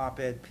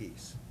op-ed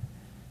piece,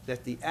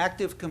 that the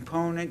active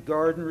component,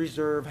 Guard and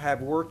Reserve,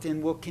 have worked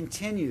and will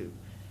continue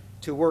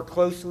to work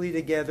closely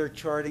together,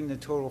 charting the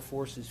total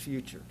force's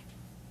future.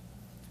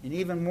 And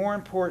even more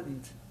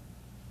important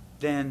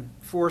than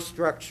force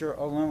structure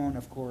alone,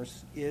 of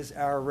course, is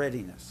our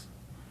readiness.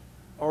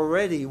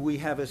 Already, we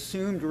have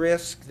assumed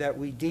risk that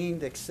we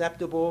deemed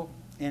acceptable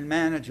and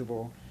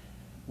manageable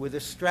with a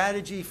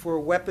strategy for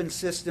weapon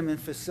system and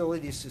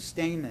facility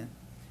sustainment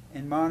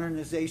and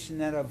modernization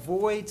that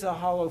avoids a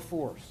hollow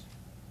force.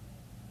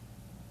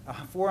 A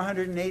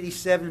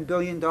 $487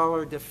 billion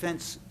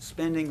defense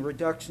spending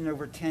reduction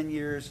over 10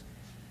 years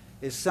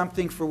is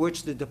something for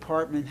which the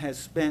department has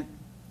spent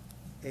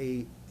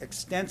an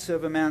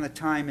extensive amount of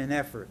time and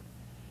effort,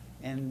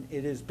 and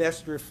it is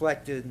best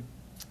reflected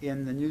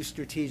in the new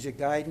strategic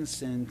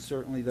guidance and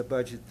certainly the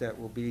budget that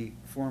will be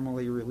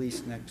formally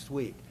released next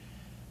week.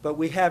 But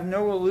we have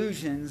no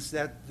illusions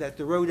that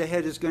the road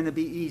ahead is going to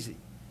be easy.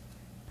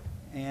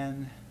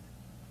 And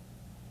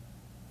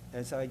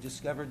as I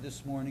discovered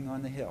this morning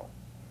on the Hill.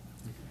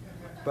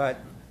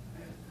 But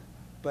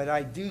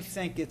I do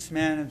think it's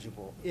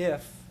manageable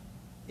if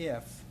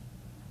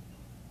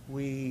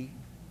we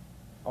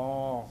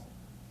all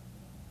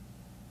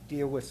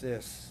deal with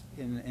this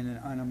in an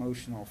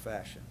unemotional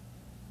fashion.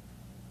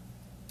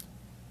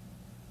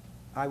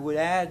 I would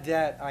add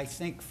that I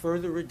think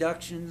further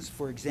reductions,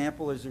 for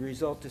example, as a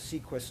result of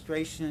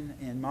sequestration,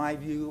 in my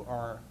view,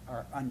 are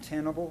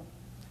untenable.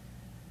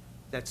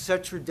 That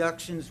such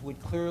reductions would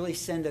clearly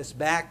send us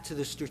back to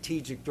the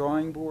strategic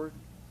drawing board,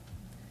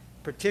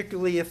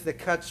 particularly if the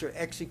cuts are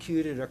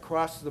executed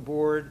across the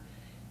board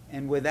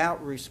and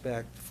without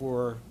respect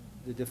for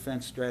the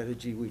defense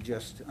strategy we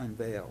just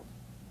unveiled.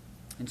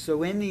 And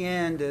so in the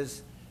end,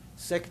 as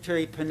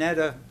Secretary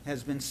Panetta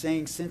has been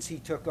saying since he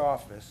took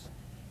office,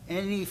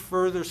 any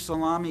further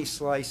salami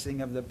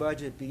slicing of the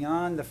budget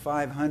beyond the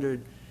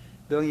 $500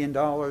 billion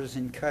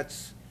in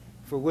cuts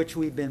for which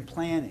we've been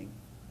planning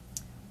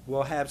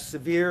will have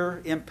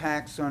severe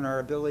impacts on our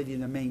ability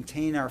to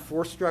maintain our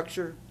force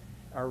structure,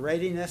 our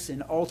readiness,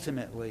 and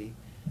ultimately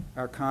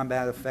our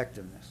combat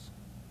effectiveness.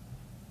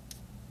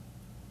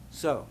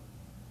 So,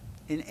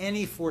 in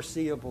any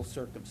foreseeable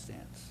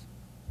circumstance,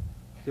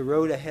 the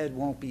road ahead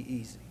won't be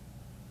easy.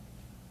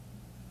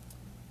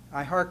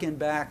 I hearken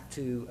back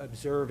to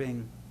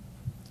observing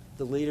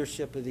the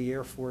leadership of the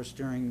Air Force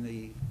during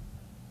the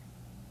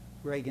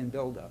Reagan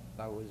buildup.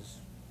 I was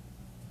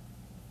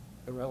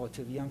a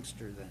relative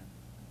youngster then.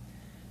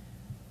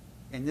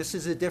 And this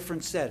is a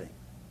different setting.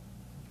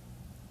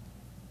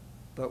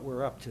 But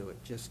we're up to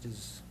it, just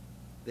as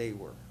they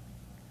were.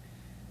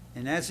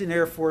 And as an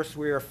Air Force,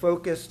 we are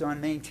focused on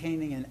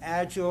maintaining an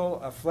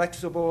agile, a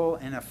flexible,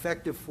 and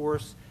effective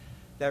force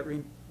that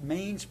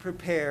remains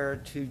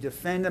prepared to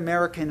defend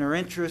American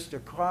interest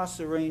across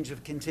a range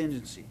of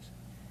contingencies.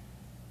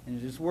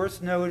 And it is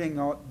worth noting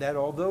that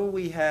although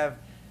we have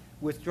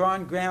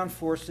withdrawn ground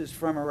forces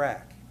from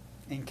Iraq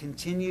and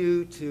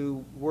continue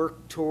to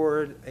work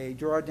toward a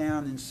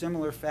drawdown in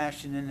similar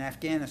fashion in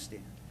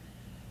Afghanistan,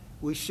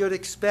 we should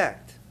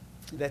expect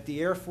that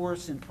the Air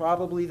Force and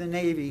probably the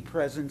Navy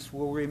presence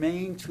will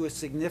remain to a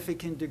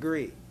significant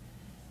degree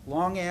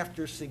long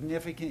after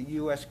significant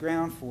U.S.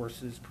 ground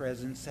forces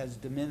presence has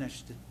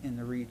diminished in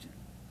the region.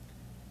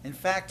 In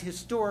fact,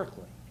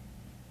 historically,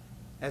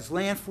 as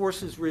land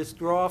forces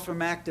withdraw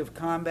from active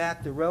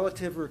combat, the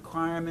relative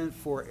requirement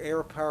for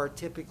air power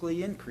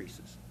typically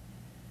increases.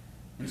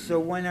 And so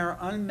when our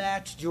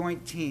unmatched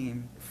joint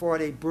team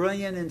fought a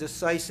brilliant and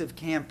decisive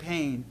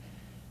campaign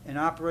in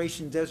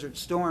Operation Desert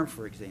Storm,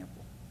 for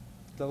example,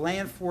 the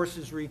land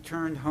forces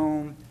returned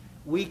home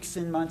weeks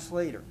and months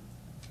later.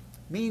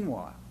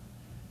 Meanwhile,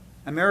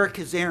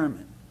 America's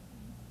airmen,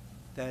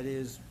 that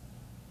is,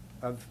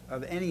 of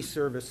any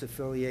service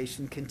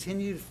affiliation,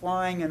 continued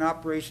flying in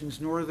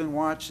Operations Northern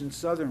Watch and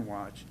Southern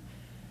Watch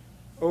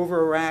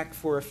over Iraq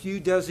for a few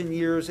dozen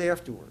years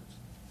afterwards,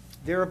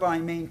 thereby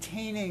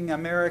maintaining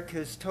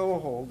America's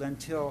toehold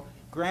until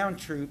ground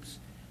troops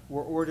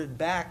were ordered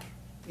back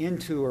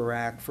into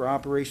Iraq for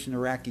Operation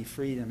Iraqi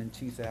Freedom in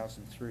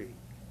 2003.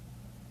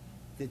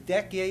 The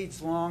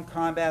decades-long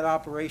combat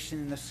operation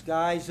in the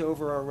skies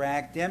over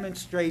Iraq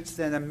demonstrates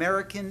that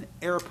American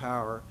air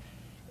power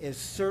is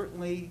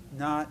certainly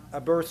not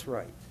a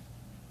birthright.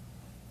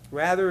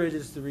 Rather, it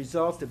is the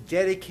result of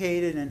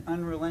dedicated and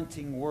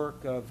unrelenting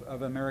work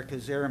of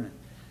America's airmen.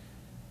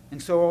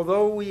 And so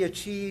although we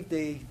achieved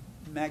a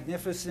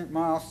magnificent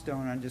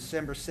milestone on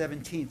December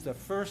 17th, the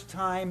first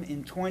time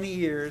in 20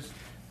 years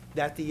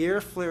that the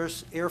Air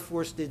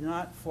Force did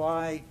not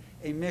fly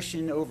a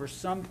mission over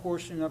some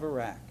portion of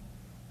Iraq,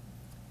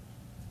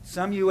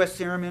 some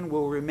U.S. airmen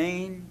will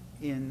remain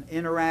in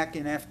Iraq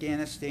and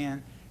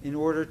Afghanistan in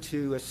order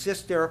to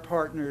assist our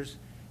partners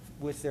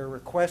with their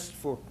requests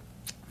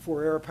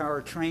for air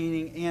power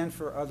training and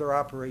for other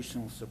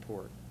operational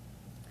support.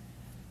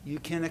 You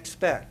can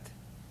expect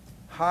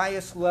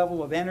highest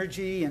level of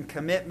energy and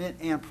commitment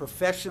and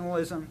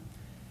professionalism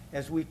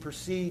as we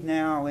proceed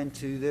now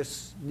into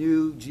this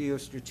new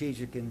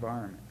geostrategic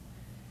environment.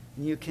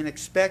 And you can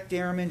expect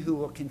airmen who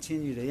will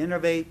continue to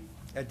innovate,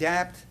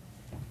 adapt,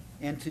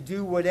 and to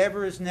do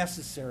whatever is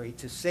necessary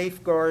to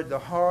safeguard the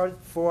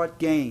hard-fought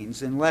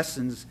gains and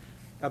lessons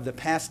of the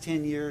past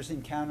 10 years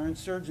in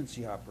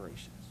counterinsurgency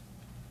operations,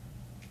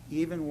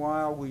 even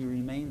while we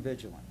remain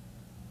vigilant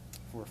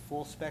for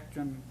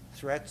full-spectrum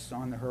threats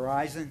on the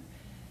horizon,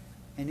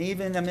 and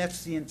even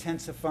amidst the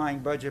intensifying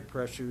budget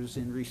pressures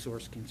and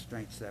resource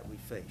constraints that we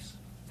face.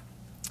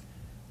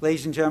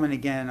 Ladies and gentlemen,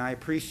 again, I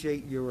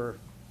appreciate your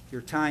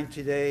time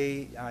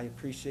today. I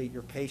appreciate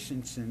your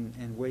patience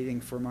in waiting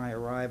for my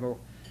arrival.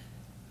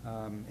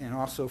 And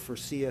also for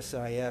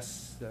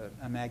CSIS,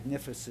 a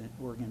magnificent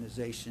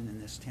organization in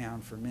this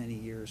town for many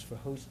years, for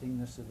hosting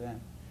this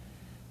event.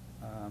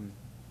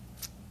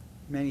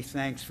 Many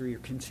thanks for your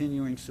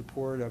continuing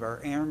support of our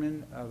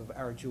airmen, of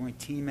our joint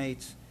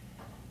teammates,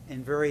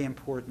 and very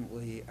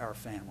importantly, our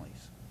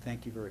families.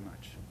 Thank you very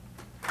much.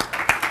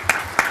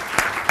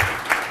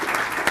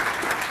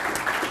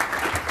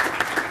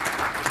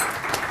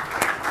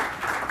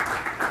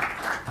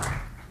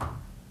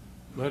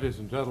 Ladies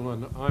and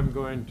gentlemen, I'm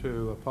going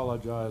to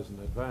apologize in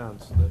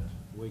advance that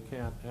we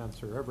can't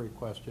answer every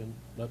question.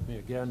 Let me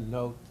again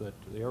note that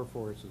the Air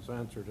Force has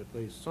answered at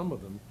least some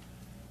of them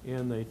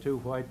in the 2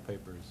 white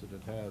papers that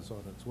it has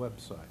on its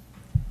website.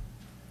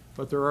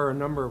 But there are a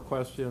number of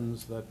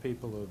questions that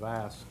people have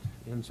asked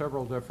in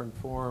several different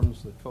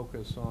forms that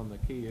focus on the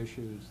key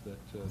issues that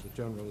the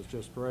General has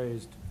just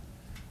raised.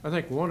 I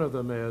think one of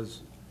them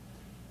is,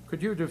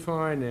 could you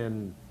define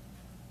in,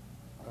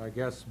 I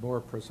guess, more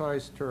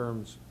precise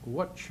terms,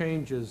 what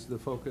changes the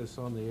focus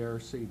on the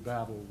air-sea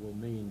battle will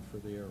mean for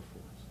the Air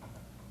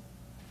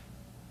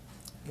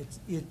Force?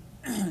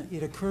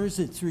 It occurs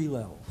at 3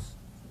 levels.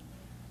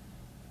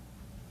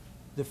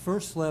 The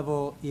first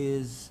level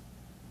is,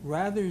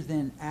 rather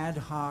than ad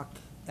hoc,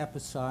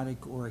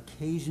 episodic, or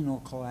occasional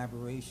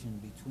collaboration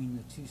between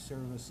the 2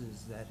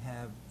 services that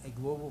have a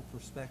global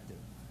perspective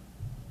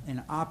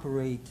and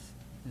operate,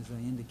 as I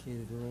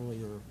indicated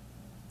earlier,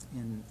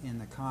 in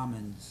the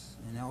Commons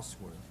and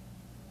elsewhere,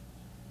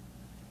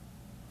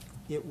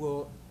 it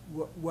will,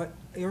 what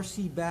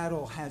air-sea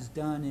battle has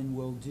done and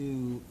will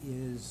do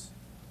is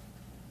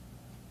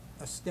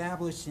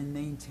establish and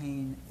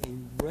maintain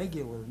a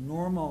regular,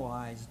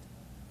 normalized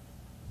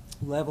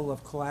level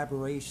of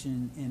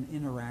collaboration and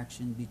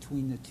interaction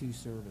between the 2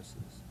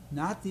 services.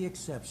 Not the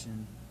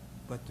exception,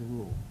 but the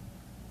rule.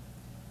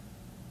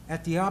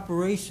 At the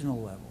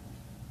operational level,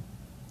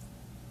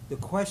 the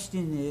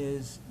question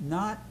is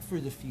not for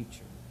the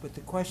future, but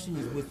the question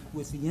is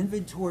with the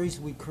inventories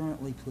we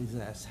currently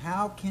possess,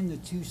 how can the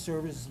 2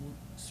 services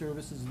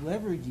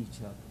leverage each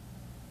other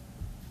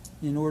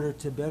in order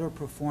to better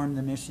perform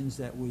the missions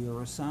that we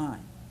are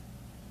assigned.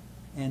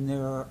 And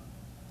there are,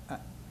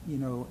 you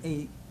know,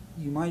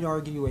 you might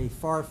argue a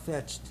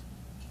far-fetched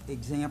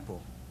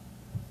example,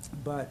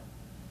 but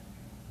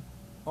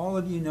all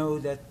of you know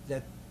that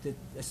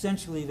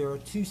essentially there are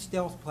two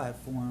stealth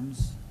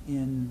platforms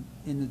in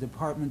the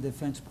Department of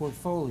Defense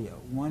portfolio.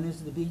 One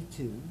is the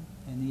B-2,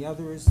 and the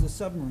other is the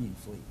submarine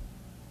fleet.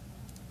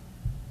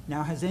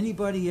 Now, has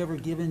anybody ever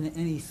given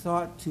any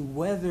thought to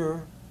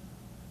whether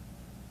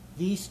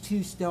these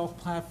two stealth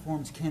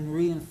platforms can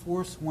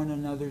reinforce one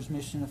another's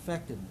mission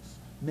effectiveness?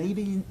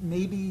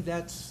 Maybe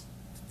that's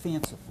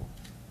fanciful.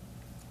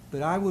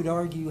 But I would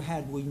argue,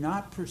 had we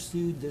not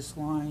pursued this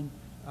line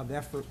of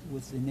effort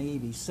with the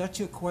Navy, such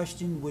a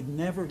question would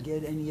never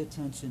get any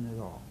attention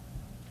at all.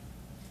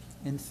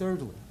 And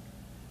thirdly,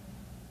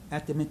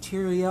 at the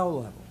materiel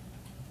level,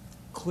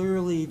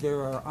 clearly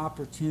there are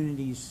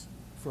opportunities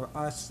for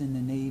us in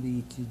the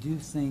Navy to do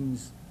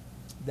things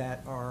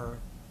that are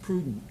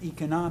prudent,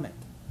 economic,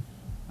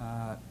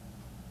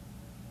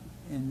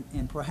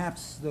 and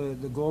perhaps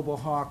the Global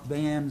Hawk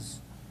BAMS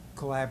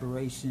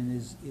collaboration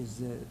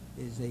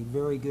is a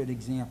very good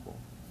example.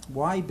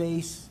 Why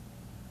base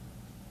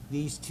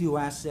these two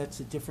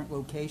assets at different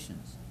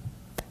locations?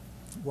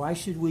 Why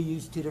should we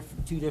use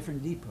two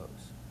different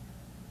depots?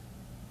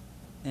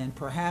 And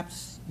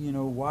perhaps, you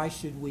know, why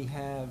should we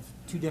have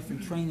two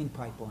different training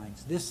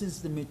pipelines? This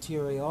is the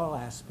material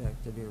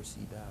aspect of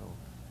air-sea battle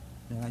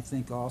that I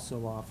think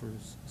also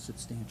offers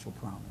substantial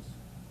promise.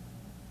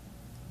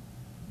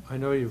 I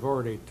know you've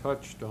already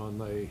touched on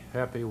the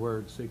happy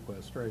word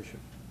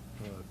sequestration.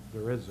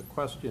 There is a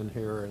question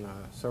here, and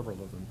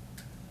several of them.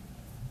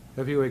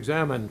 Have you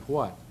examined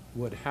what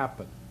would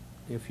happen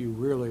if you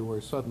really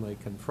were suddenly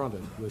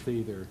confronted with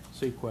either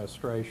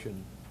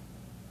sequestration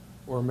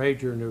or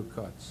major new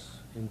cuts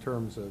in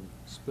terms of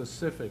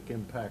specific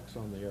impacts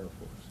on the Air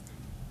Force?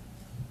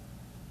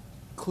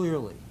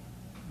 Clearly,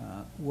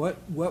 what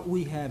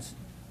we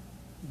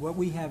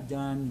have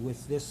done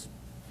with this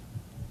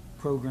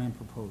program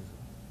proposal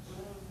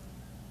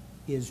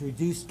is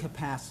reduced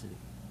capacity,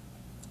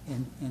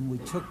 and we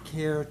took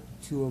care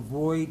to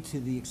avoid, to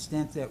the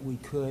extent that we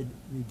could,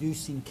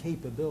 reducing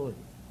capability.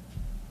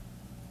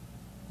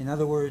 In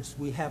other words,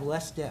 we have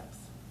less depth,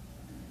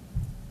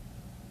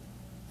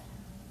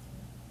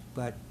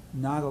 but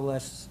not a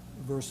less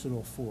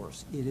versatile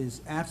force. It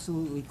is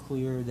absolutely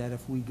clear that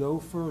if we go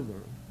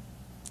further,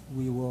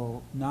 we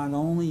will not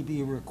only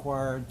be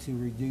required to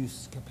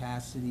reduce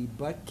capacity,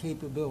 but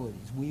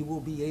capabilities. We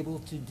will be able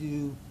to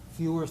do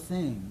fewer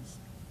things,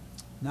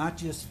 not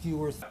just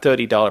fewer.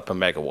 $30 per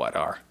megawatt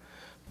hour.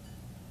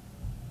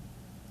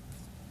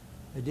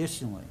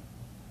 Additionally,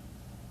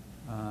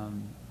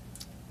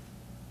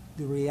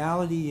 the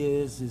reality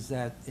is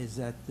that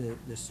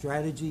the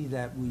strategy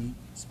that we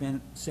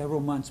spent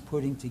several months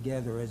putting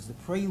together as the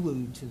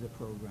prelude to the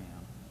program,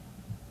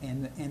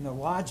 and the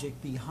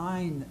logic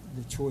behind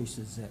the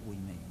choices that we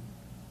made,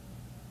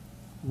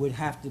 would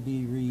have to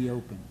be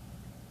reopened.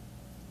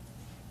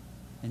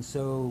 And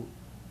so,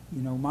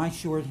 you know, my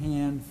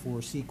shorthand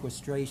for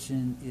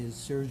sequestration is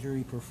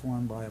surgery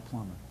performed by a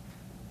plumber.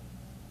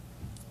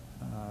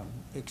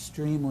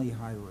 Extremely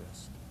high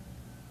risk,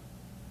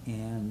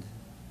 and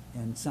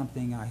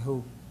something I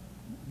hope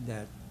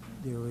that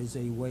there is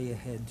a way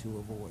ahead to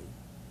avoid.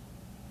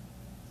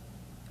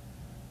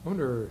 I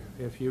wonder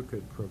if you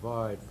could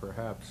provide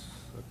perhaps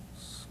a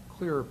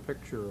clearer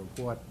picture of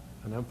what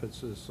an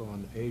emphasis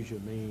on Asia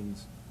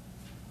means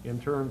in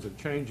terms of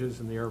changes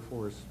in the Air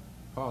Force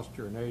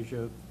posture in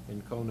Asia,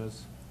 in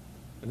CONUS,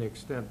 and the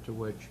extent to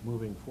which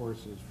moving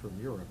forces from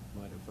Europe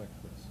might affect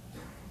this.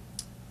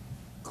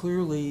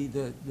 Clearly,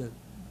 the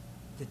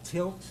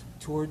tilt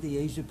toward the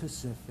Asia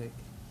Pacific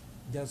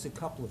does a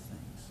couple of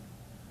things.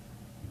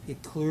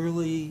 It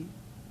clearly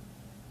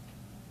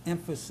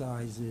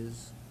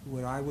emphasizes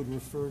what I would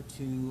refer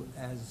to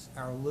as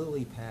our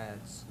lily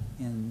pads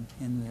in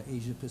the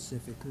Asia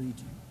Pacific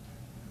region.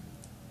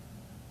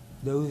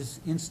 Those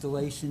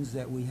installations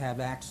that we have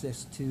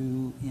access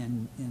to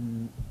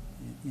in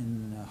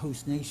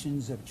host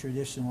nations of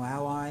traditional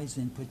allies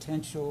and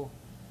potential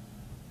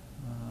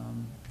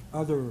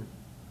other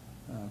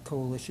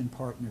coalition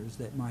partners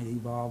that might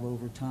evolve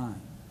over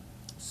time.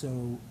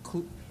 So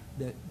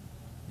the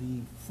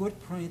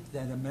footprint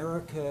that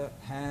America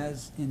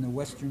has in the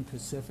Western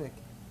Pacific,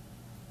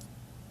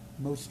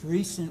 most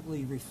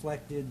recently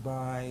reflected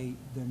by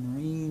the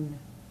Marine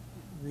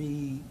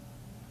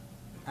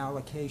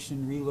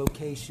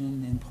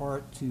relocation in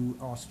part to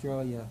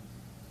Australia,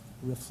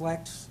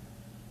 reflects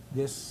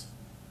this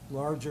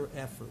larger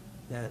effort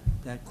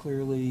that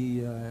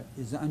clearly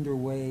is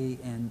underway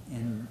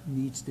and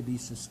needs to be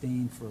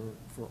sustained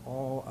for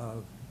all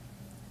of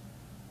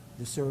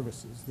the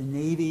services. The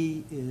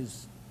Navy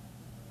is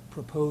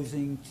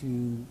proposing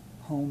to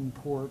home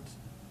port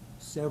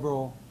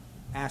several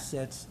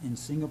assets in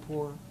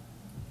Singapore.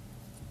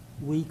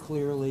 We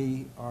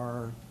clearly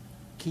are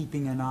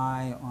keeping an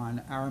eye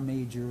on our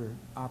major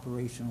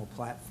operational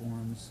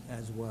platforms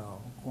as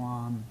well: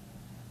 Guam,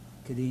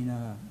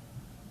 Kadena,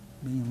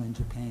 mainland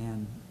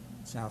Japan,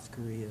 South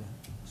Korea,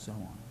 so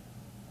on.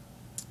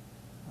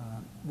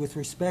 With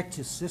respect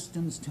to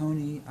systems,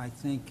 Tony, I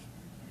think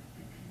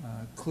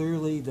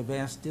clearly the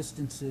vast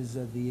distances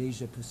of the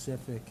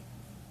Asia-Pacific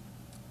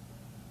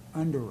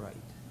underwrite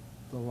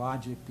the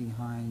logic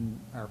behind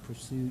our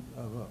pursuit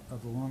of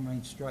a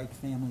long-range strike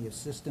family of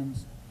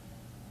systems,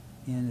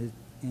 and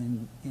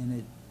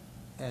it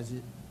as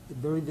it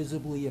very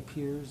visibly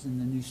appears in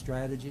the new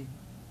strategy,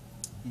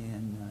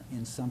 and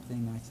in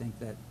something I think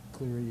that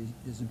clearly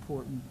is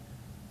important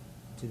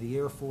to the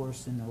Air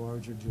Force and the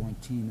larger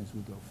joint team as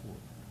we go forward.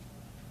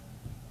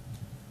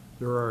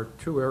 There are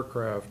two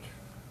aircraft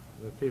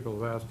that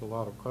people have asked a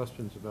lot of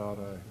questions about,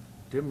 I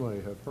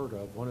dimly have heard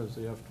of. One is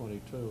the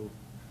F-22,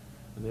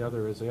 and the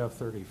other is the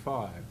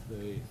F-35.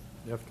 The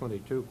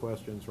F-22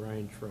 questions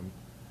range from,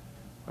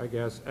 I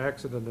guess,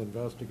 accident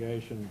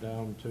investigation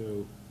down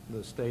to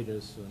the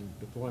status and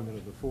deployment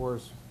of the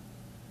force.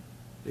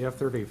 The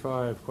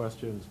F-35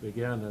 questions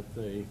begin at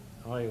the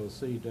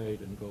IOC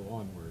date and go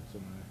onwards,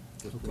 and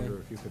I just wonder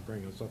if you could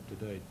bring us up to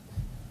date.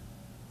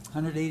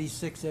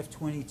 186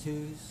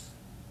 F-22s.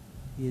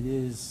 It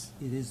is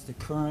the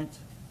current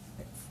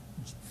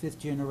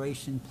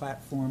fifth-generation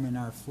platform in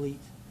our fleet.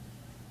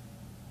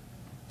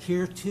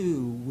 Here,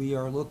 too, we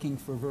are looking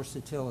for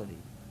versatility.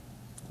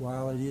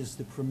 While it is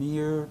the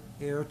premier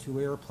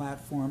air-to-air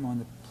platform on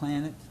the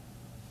planet,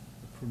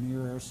 the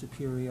premier air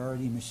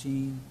superiority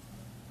machine,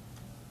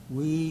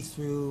 we,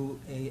 through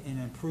an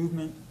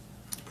improvement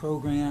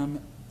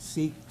program,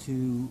 seek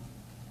to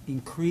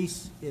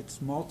increase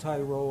its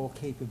multi-role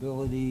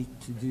capability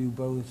to do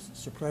both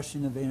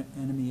suppression of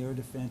enemy air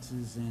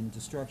defenses and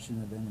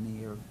destruction of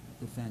enemy air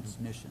defense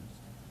missions.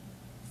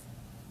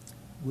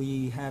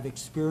 We have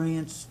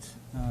experienced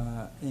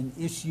an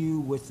issue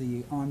with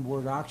the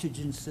onboard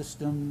oxygen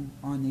system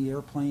on the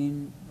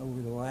airplane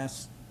over the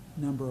last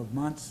number of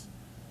months.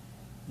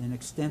 An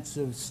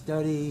extensive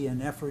study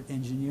and effort,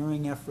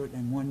 engineering effort,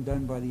 and one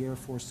done by the Air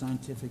Force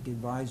Scientific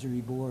Advisory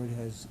Board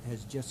has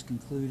just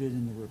concluded,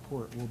 and the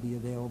report will be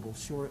available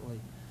shortly.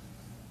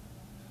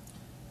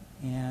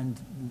 And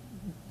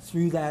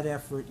through that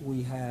effort,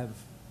 we have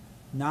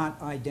not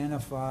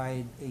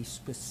identified a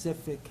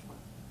specific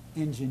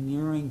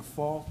engineering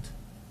fault,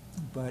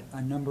 but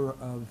a number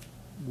of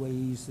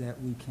ways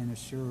that we can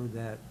assure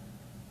that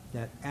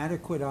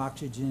adequate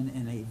oxygen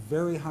in a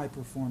very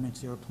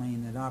high-performance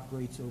airplane that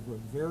operates over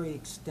a very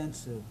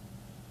extensive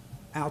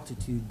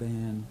altitude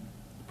band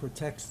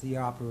protects the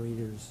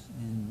operators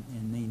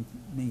and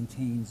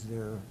maintains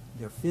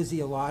their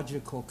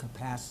physiological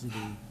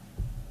capacity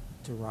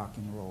to rock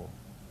and roll.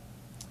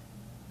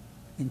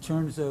 In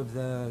terms of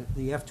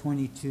the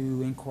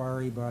F-22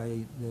 inquiry by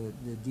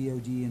the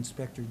DoD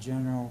Inspector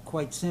General,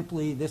 quite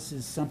simply, this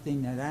is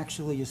something that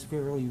actually is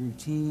fairly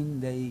routine.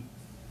 The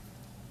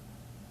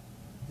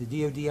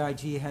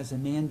DoD-IG has a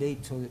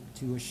mandate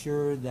to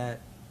assure that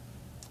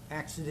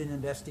accident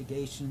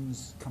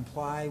investigations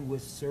comply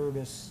with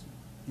service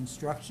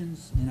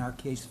instructions, in our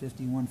case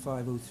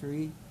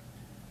 51503,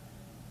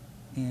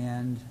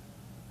 and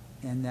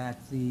that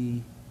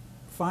the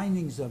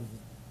findings of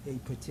a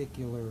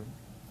particular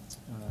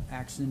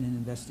accident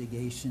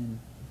investigation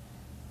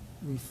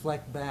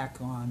reflect back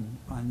on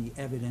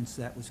the evidence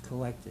that was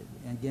collected.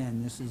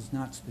 Again, this is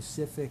not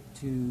specific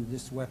to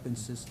this weapon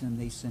system.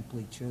 They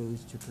simply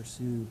chose to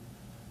pursue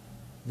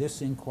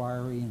this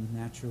inquiry, and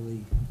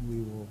naturally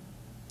we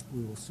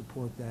will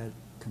support that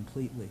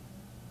completely.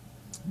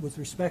 With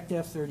respect to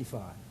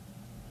F-35.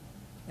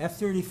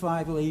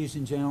 F-35, ladies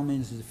and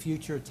gentlemen, is the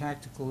future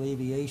tactical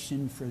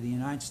aviation for the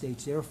United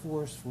States Air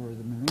Force, for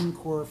the Marine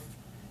Corps,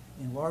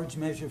 in large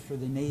measure for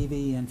the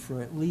Navy, and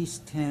for at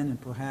least 10 and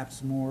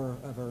perhaps more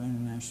of our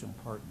international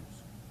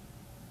partners.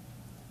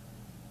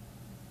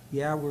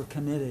 Yeah, we're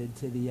committed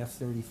to the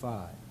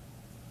F-35.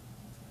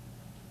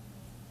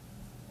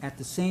 At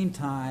the same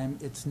time,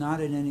 it's not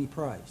at any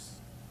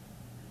price.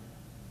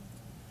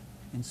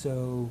 And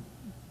so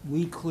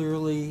we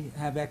clearly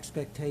have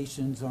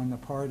expectations on the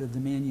part of the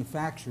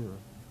manufacturer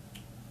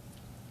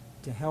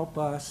to help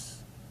us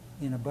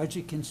in a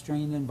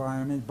budget-constrained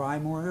environment buy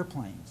more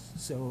airplanes.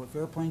 So if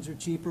airplanes are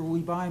cheaper, we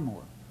buy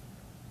more.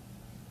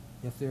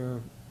 If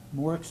they're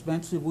more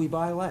expensive, we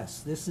buy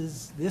less. This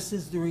is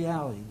the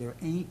reality. There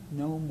ain't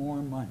no more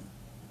money.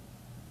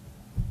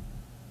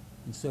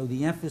 And so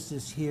the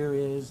emphasis here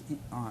is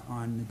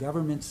on the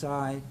government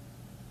side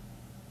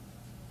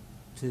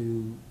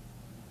to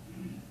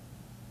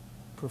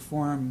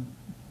perform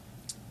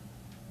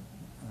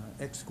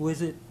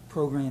exquisite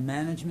program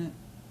management,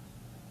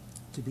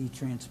 to be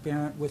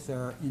transparent with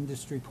our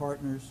industry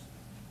partners,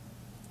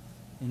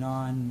 and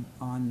on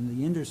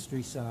the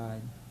industry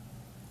side,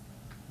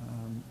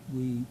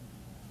 we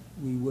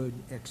would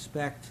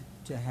expect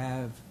to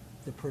have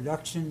the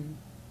production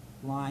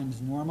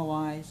lines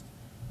normalized,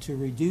 to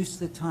reduce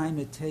the time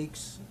it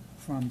takes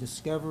from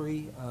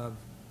discovery of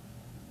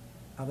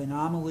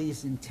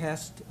anomalies in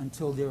test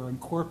until they're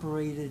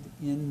incorporated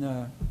in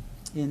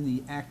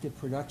the active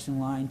production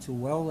line to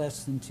well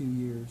less than 2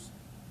 years,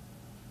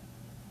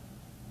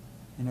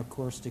 and of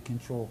course to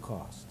control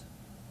cost.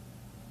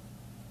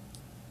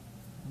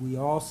 we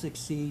all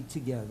succeed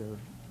together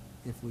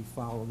if we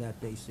follow that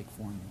basic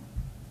formula.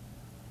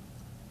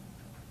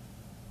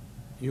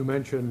 You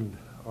mentioned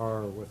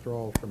our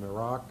withdrawal from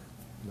Iraq.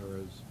 There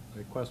is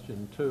a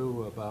question,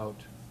 too, about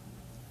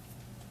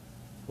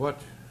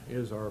what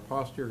is our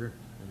posture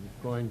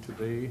going to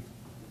be?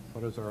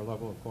 What is our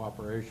level of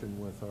cooperation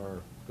with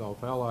our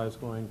Gulf allies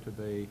going to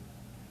be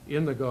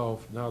in the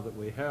Gulf now that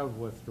we have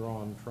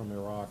withdrawn from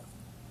Iraq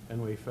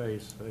and we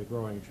face a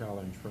growing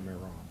challenge from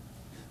Iran?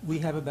 We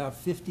have about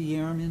 50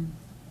 airmen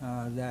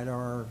that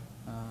are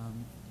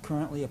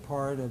currently a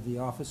part of the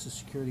Office of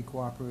Security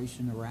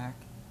Cooperation Iraq.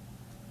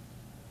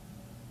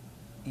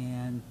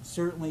 And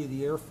certainly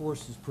the Air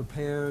Force is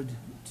prepared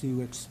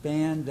to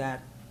expand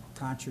that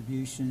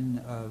contribution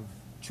of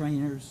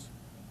trainers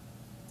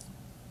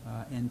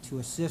and to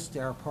assist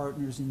our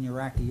partners in the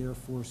Iraqi Air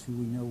Force who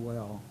we know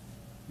well.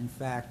 In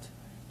fact,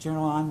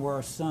 General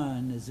Anwar's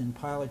son is in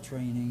pilot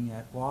training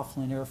at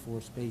Laughlin Air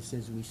Force Base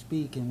as we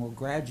speak and will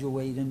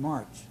graduate in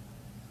March.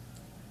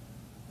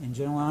 And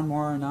General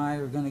Anwar and I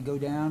are going to go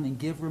down and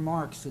give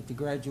remarks at the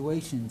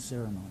graduation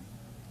ceremony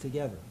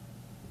together.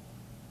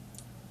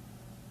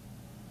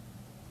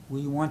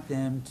 We want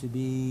them to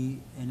be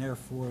an Air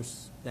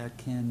Force that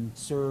can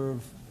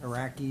serve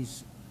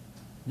Iraqis'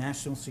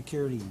 national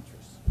security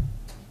interests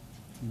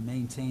and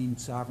maintain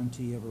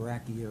sovereignty of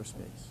Iraqi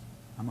airspace,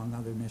 among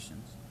other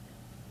missions.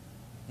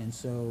 And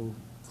so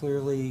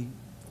clearly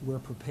we're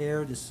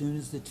prepared as soon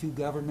as the two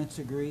governments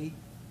agree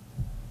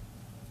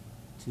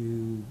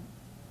to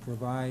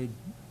provide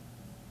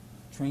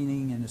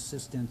training and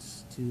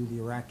assistance to the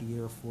Iraqi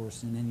Air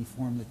Force in any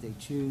form that they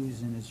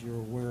choose. And as you're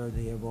aware,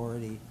 they have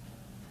already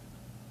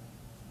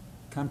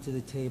come to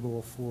the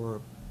table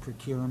for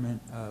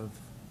procurement of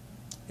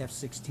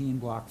F-16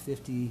 Block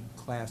 50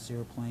 class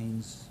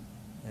airplanes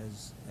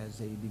as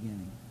a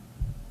beginning.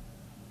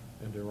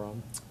 And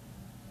Iran?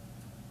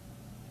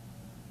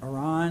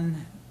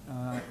 Iran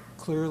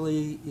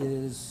clearly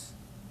is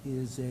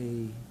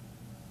a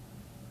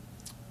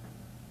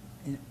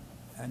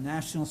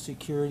national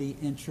security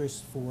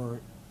interest for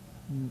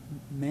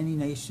many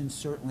nations,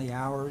 certainly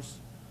ours.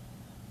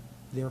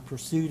 Their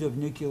pursuit of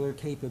nuclear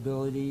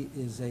capability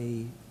is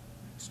a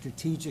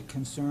strategic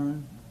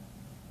concern,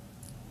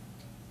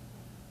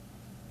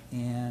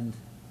 and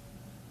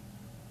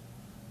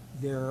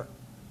the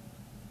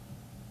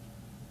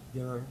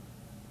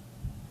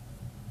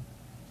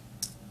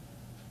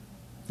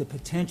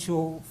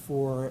potential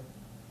for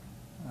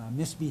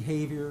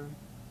misbehavior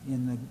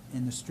in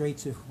the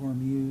Straits of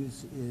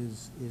Hormuz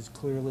is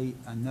clearly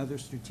another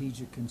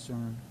strategic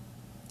concern.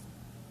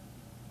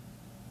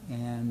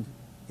 And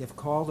if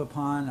called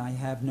upon, I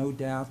have no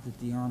doubt that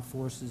the armed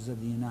forces of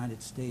the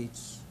United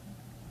States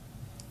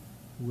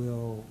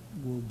will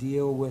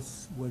deal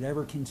with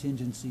whatever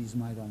contingencies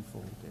might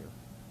unfold there.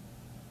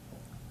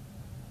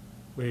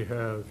 We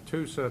have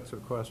two sets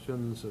of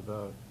questions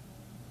about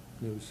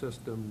new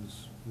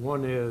systems.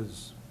 One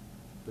is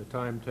the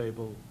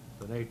timetable,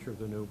 the nature of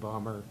the new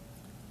bomber.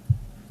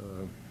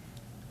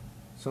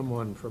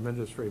 Someone from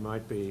industry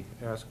might be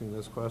asking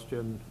this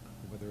question,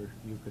 whether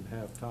you can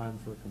have time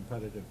for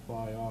competitive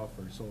fly-off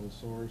or sole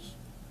source.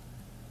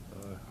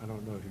 I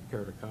don't know if you'd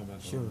care to comment on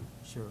Sure,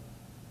 that. sure.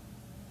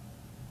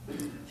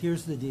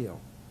 Here's the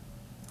deal.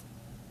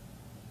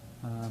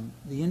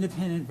 The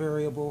independent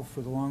variable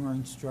for the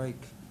long-range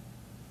strike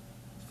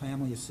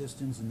family of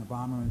systems, and the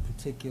bomber in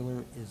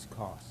particular, is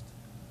cost.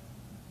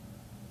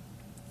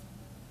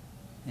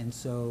 And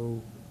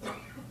so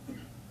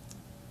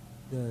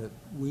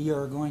we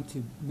are going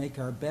to make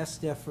our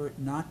best effort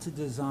not to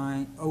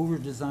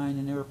over-design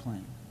an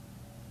airplane.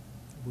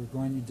 We're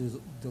going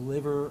to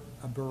deliver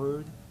a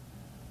bird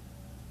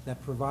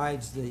that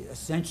provides the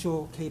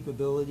essential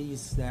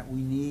capabilities that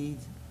we need,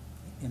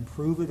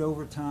 improve it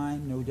over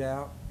time, no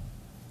doubt,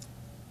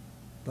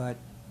 but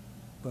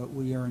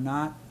we are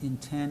not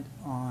intent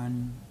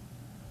on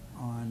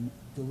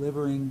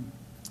delivering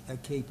a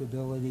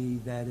capability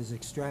that is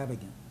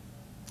extravagant,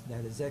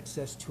 that is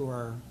excess to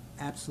our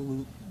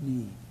absolute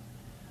need.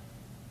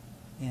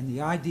 And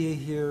the idea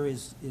here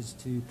is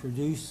to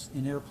produce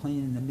an airplane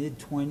in the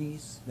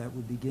mid-20s that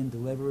would begin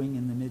delivering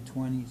in the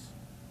mid-20s,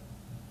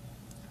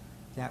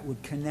 that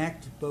would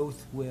connect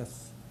both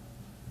with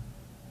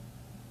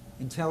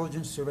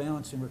intelligence,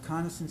 surveillance, and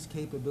reconnaissance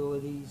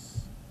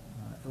capabilities,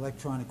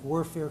 electronic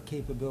warfare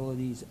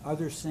capabilities,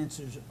 other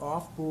sensors,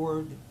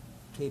 off-board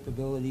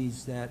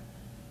capabilities that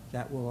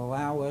will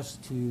allow us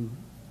to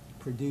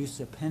produce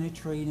a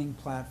penetrating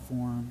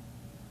platform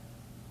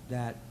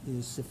that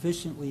is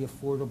sufficiently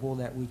affordable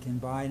that we can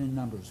buy it in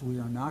numbers. We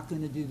are not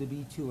going to do the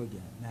B-2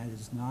 again. That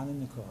is not in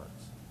the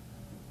cards.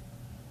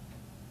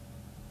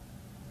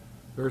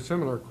 There are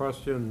similar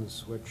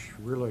questions which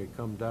really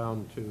come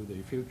down to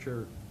the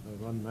future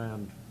of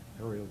unmanned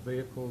aerial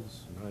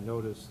vehicles. And I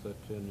noticed that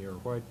in your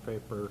white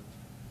paper,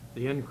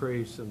 the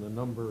increase in the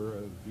number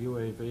of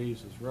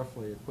UAVs is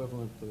roughly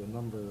equivalent to the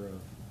number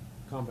of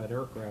combat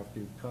aircraft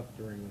you cut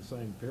during the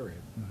same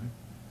period. Mm-hmm.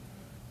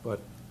 But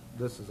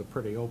this is a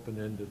pretty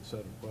open-ended set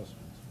of questions.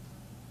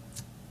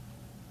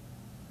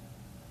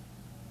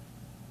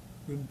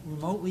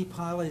 remotely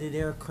piloted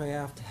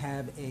aircraft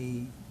have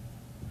in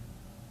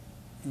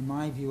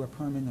my view, a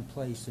permanent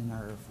place in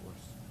our Air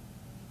Force.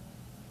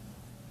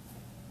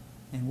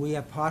 And we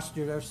have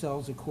postured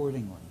ourselves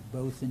accordingly,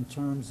 both in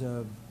terms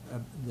of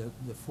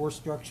the force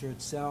structure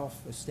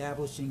itself,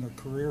 establishing a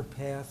career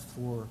path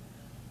for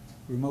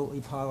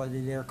remotely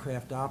piloted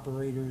aircraft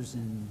operators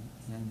and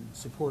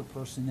support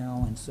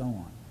personnel and so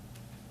on.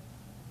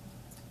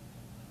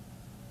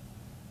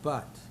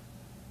 But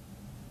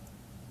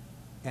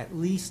at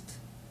least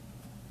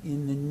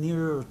in the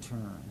nearer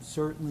term,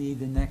 certainly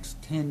the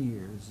next 10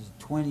 years,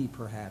 20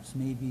 perhaps,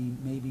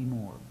 maybe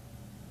more,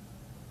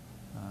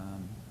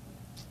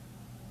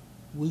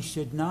 we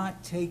should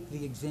not take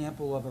the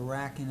example of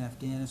Iraq and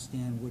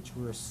Afghanistan, which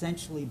were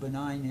essentially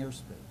benign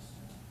airspace,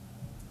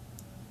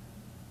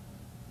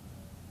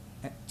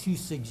 to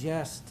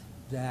suggest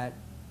that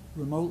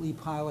remotely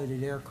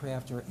piloted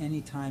aircraft are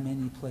anytime,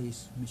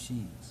 anyplace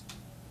machines.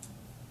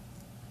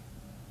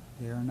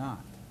 They are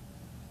not.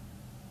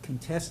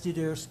 Contested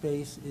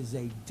airspace is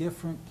a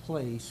different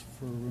place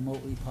for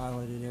remotely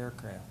piloted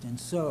aircraft. And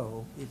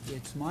so,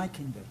 it's my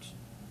conviction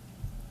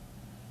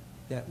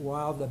that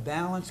while the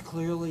balance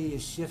clearly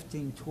is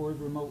shifting toward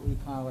remotely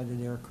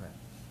piloted aircraft,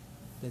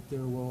 that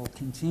there will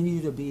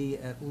continue to be,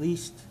 at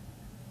least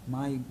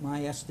my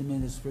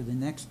estimate is for the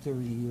next 30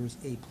 years,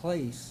 a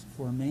place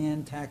for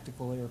manned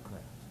tactical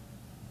aircraft.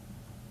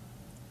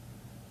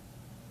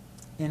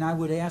 And I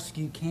would ask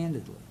you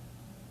candidly,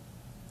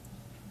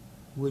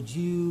 would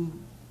you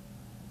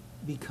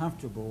be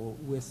comfortable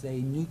with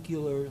a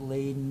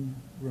nuclear-laden,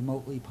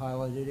 remotely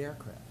piloted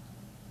aircraft?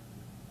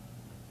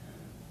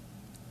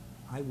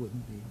 I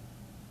wouldn't be.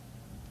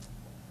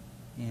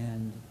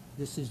 And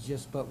this is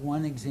just but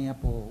one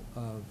example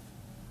of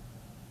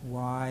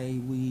why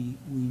we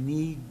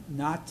need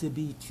not to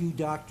be too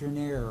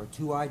doctrinaire or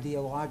too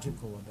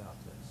ideological about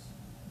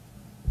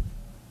this.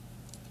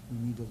 We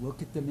need to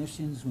look at the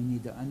missions, we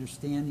need to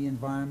understand the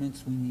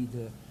environments, we need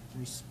to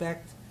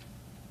respect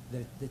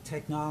the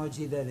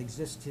technology that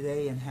exists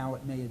today and how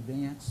it may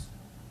advance,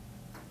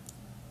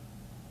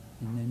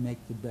 and then make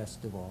the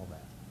best of all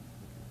that.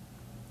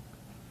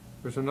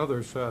 There's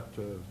another set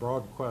of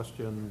broad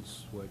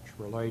questions which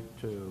relate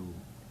to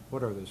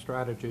what are the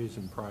strategies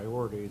and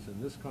priorities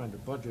in this kind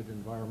of budget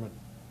environment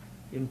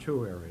in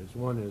two areas.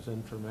 One is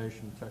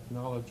information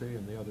technology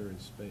and the other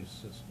is space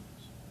systems.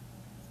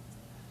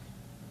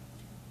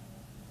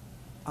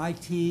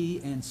 IT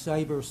and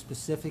cyber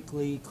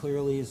specifically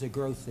clearly is a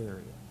growth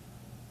area.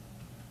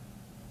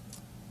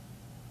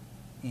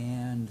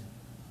 And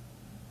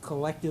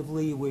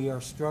collectively we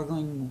are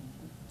struggling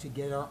to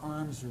get our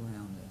arms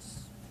around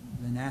this.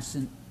 The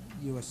nascent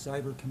U.S.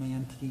 Cyber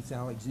Command, Keith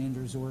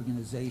Alexander's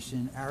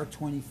organization, our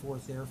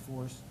 24th Air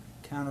Force,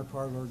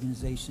 counterpart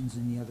organizations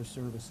in the other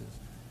services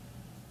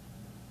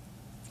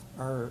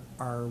are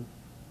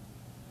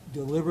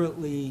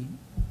deliberately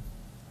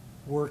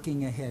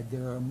working ahead.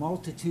 There are a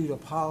multitude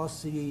of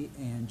policy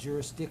and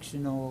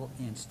jurisdictional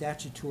and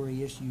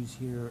statutory issues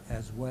here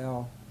as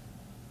well.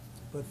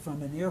 But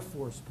from an Air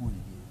Force point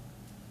of view,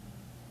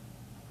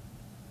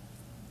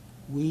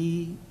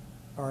 we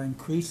are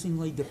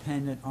increasingly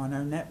dependent on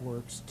our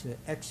networks to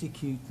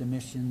execute the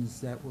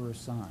missions that were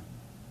assigned,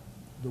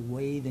 the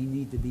way they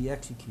need to be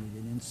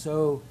executed. And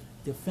so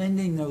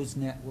defending those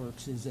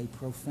networks is a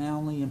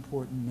profoundly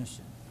important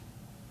mission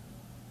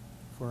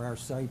for our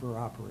cyber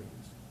operators.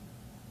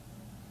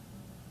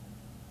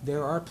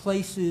 There are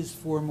places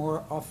for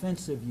more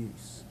offensive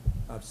use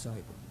of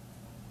cyber.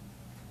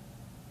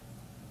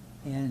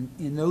 And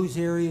in those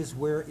areas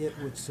where it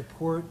would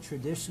support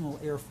traditional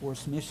Air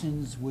Force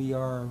missions, we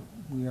are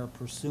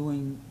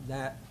pursuing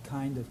that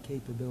kind of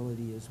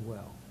capability as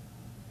well.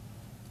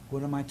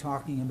 What am I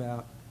talking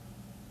about?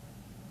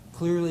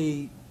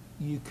 Clearly,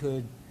 you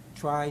could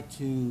try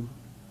to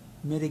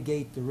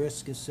mitigate the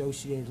risk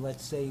associated,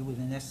 let's say, with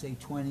an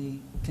SA-20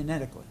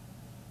 kinetically.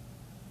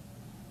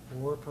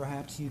 Or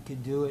perhaps you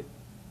could do it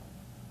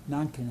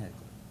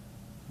non-kinetically,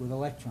 with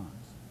electrons.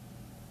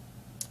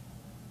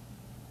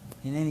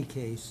 In any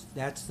case,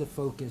 that's the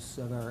focus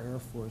of our Air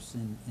Force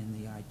in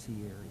the IT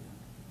area,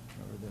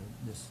 or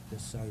the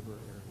cyber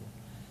area.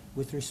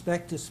 With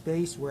respect to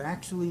space, we're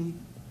actually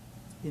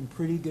in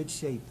pretty good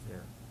shape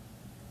there.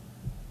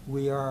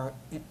 We are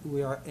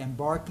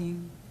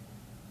embarking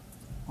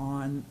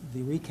on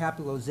the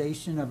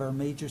recapitalization of our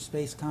major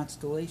space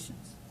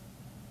constellations.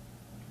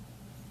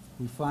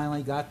 We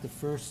finally got the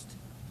first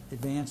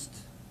advanced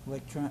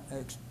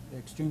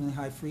extremely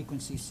high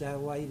frequency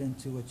satellite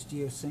into its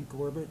geosync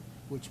orbit,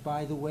 which,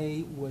 by the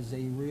way, was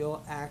a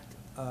real act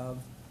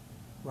of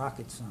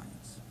rocket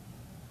science.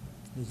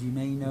 As you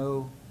may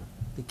know,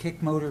 the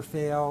kick motor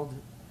failed.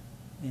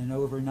 In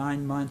over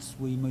 9 months,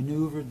 we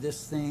maneuvered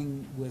this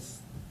thing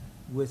with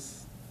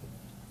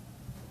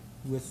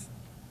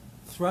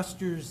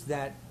thrusters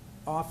that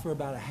offer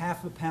about a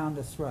half a pound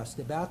of thrust,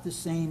 about the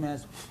same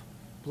as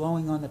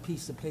blowing on a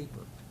piece of paper.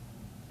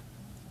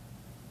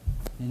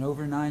 In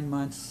over 9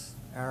 months,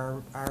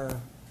 our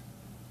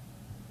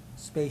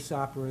space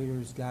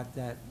operators got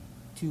that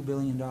 $2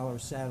 billion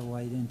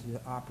satellite into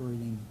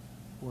operating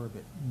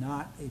orbit.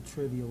 Not a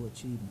trivial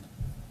achievement.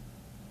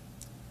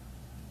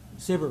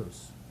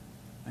 SBIRS.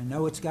 I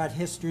know it's got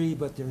history,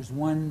 but there's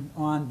one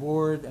on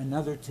board,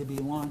 another to be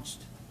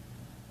launched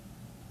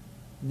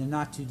in the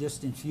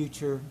not-too-distant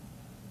future.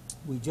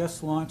 We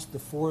just launched the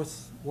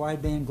 4th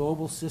wideband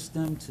global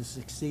system to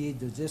succeed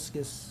the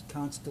Discus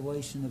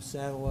constellation of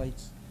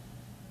satellites.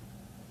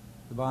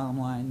 The bottom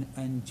line,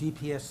 and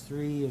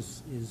GPS-3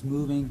 is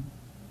moving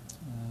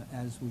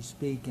as we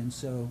speak, and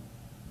so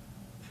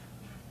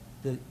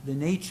the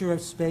nature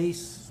of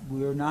space,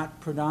 we are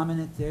not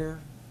predominant there.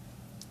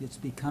 It's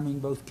becoming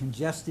both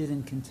congested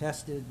and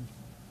contested,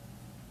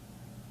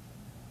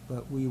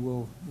 but we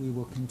will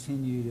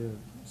continue to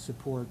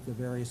support the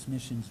various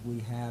missions we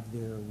have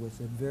there with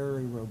a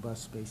very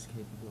robust space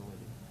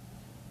capability.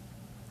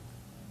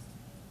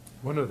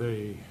 One of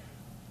the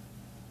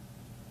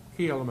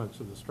key elements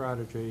of the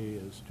strategy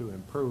is to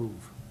improve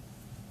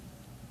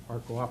our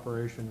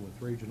cooperation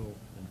with regional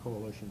and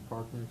coalition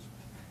partners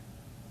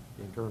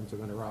in terms of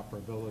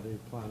interoperability,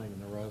 planning,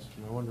 and the rest.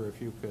 And I wonder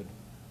if you could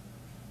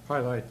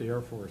highlight the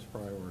Air Force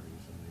priorities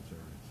in these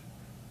areas.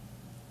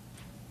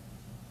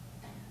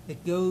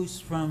 It goes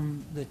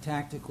from the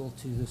tactical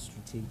to the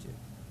strategic.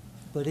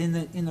 But in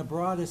the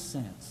broadest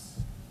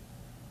sense,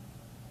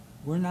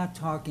 we're not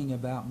talking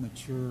about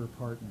mature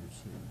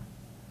partners here.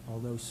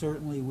 Although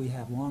certainly we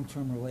have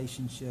long-term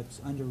relationships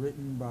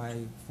underwritten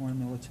by foreign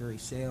military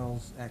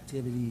sales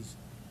activities,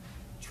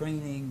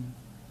 training,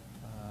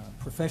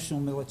 professional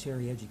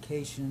military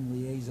education,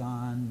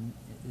 liaison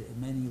at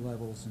many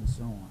levels, and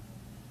so on.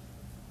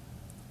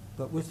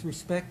 But with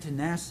respect to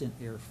nascent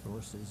air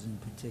forces in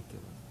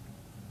particular,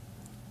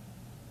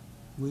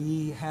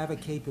 we have a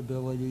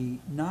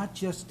capability not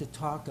just to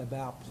talk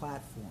about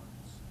platforms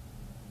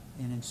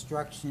and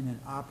instruction and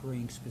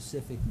operating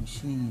specific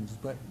machines,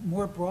 but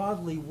more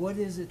broadly, what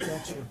is it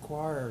that's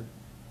required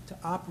to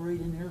operate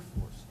an air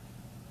force?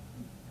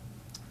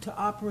 To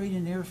operate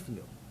an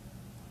airfield,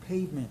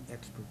 pavement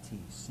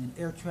expertise, and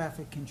air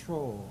traffic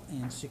control,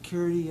 and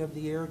security of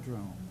the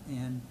aerodrome,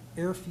 and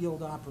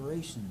airfield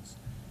operations.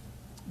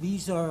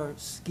 These are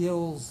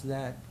skills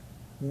that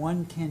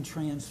one can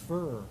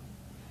transfer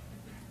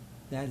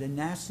that a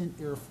nascent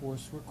Air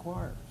Force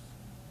requires.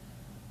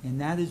 And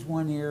that is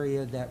one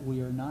area that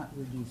we are not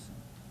reducing.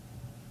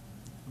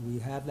 We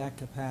have that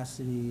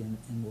capacity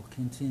and will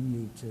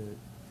continue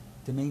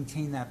to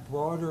maintain that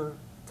broader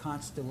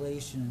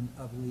constellation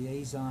of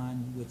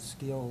liaison with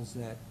skills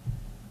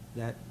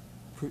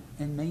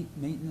and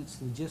maintenance,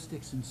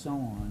 logistics, and so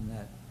on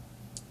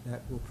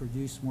that will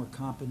produce more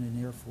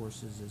competent air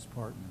forces as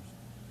partners.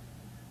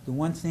 The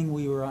one thing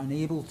we were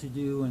unable to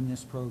do in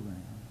this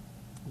program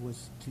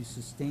was to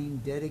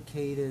sustain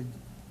dedicated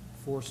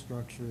force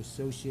structure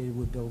associated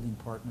with building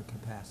partner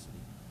capacity.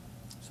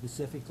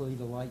 Specifically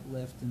the light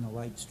lift and the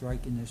light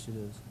strike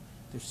initiatives,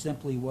 there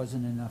simply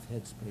wasn't enough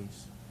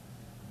headspace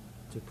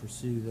to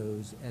pursue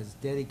those as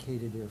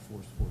dedicated Air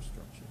Force force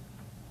structure.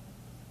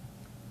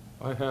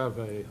 I have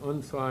an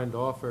unsigned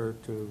offer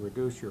to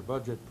reduce your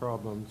budget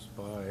problems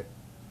by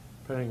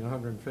paying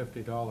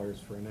 $150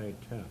 for an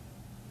A-10.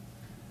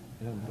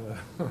 And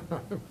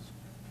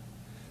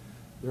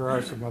there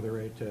are some other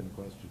A-10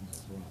 questions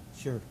as well.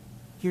 Sure.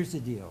 Here's the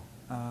deal.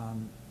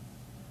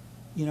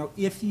 You know,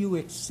 if you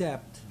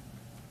accept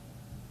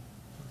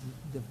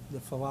the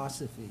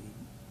philosophy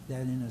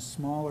that in a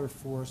smaller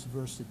force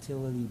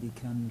versatility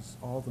becomes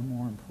all the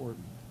more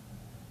important,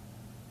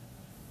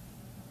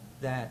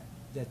 that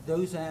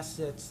those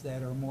assets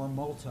that are more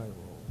multi-role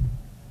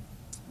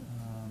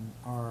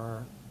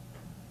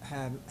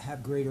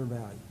have greater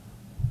value.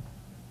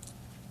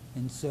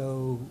 And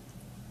so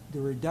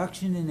the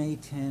reduction in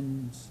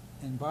A-10s,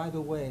 and by the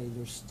way,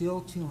 there's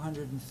still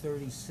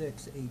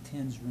 236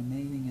 A-10s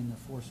remaining in the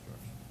force structure.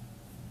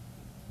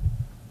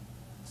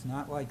 It's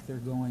not like they're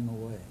going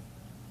away.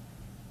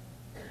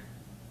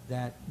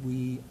 That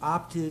we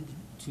opted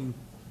to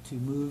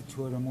move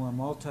toward a more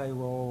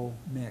multi-role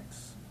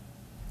mix,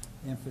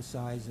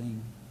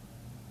 emphasizing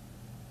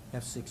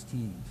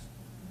F-16s.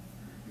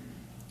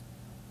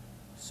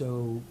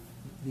 So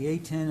the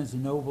A-10 is a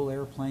noble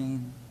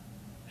airplane,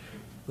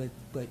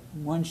 but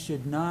one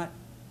should not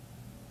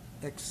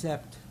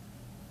accept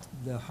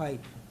the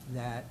hype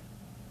that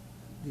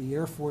the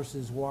Air Force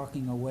is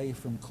walking away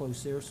from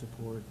close air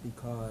support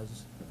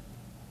because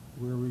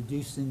we're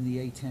reducing the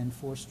A-10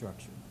 force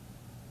structure.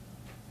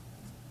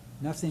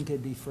 Nothing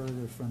could be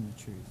further from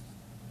the truth.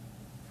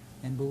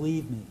 And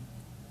believe me,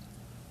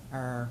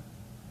 our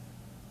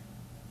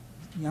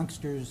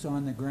youngsters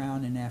on the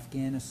ground in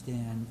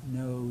Afghanistan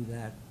know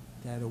that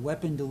a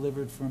weapon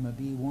delivered from a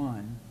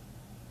B-1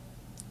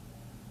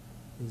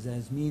 is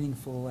as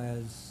meaningful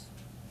as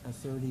a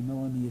 30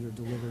 millimeter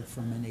delivered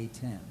from an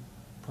A-10,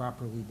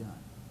 properly done.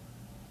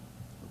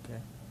 Okay?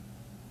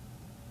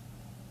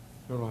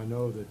 Well, I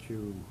know that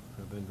you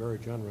have been very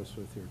generous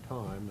with your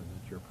time and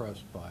that you're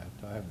pressed by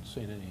it. I haven't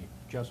seen any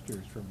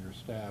gestures from your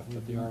staff,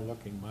 but they are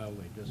looking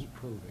mildly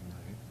disapproving.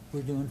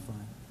 We're doing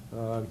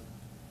fine.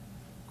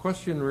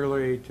 Question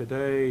really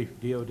today,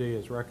 DOD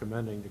is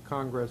recommending to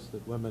Congress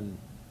that women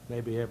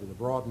may be able to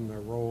broaden their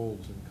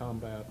roles in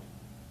combat.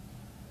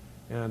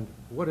 And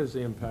what is the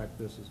impact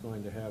this is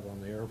going to have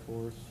on the Air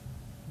Force?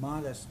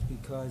 Modest,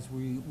 because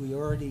we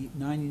already,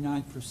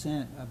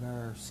 99% of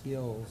our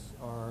skills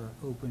are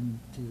open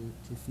to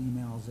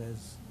females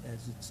as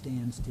it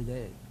stands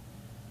today.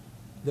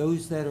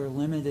 Those that are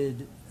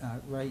limited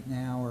right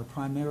now are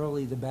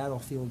primarily the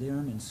battlefield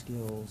airman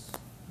skills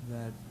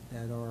that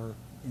are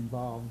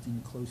involved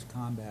in close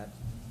combat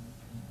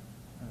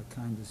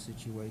kind of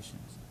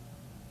situations.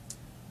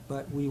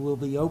 But we will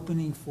be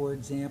opening, for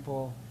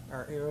example,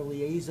 our air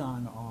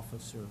liaison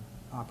officer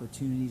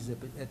opportunities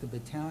at the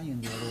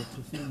battalion level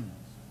to females.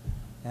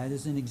 That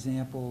is an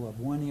example of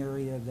one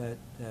area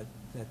that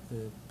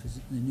the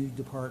new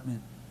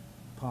department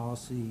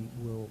policy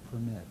will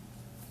permit.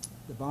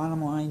 The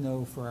bottom line,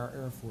 though, for our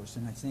Air Force,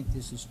 and I think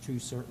this is true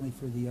certainly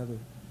for the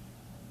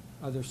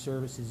other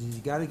services, is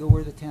you got to go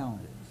where the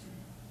talent is.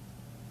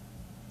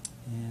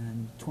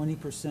 And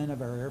 20%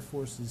 of our Air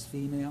Force is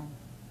female,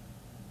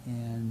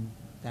 and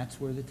that's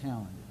where the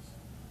talent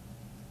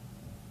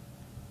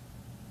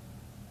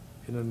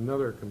is. In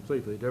another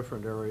completely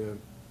different area,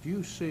 do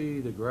you see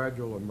the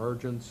gradual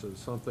emergence of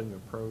something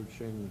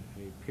approaching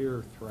a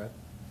peer threat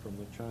from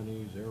the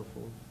Chinese Air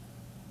Force?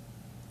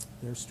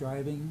 They're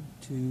striving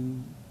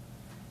to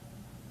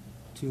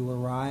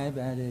arrive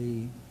at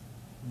a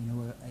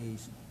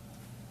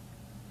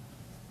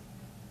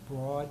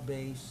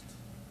broad-based,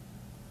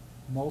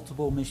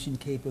 multiple mission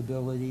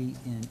capability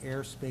in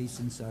airspace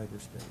and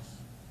cyberspace.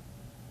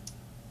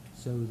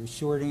 So the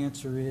short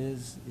answer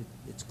is,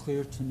 it's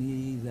clear to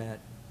me that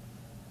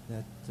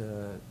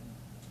the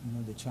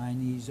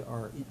Chinese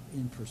are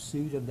in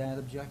pursuit of that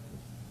objective.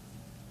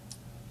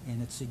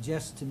 And it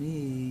suggests to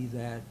me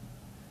that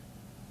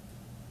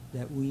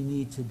we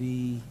need to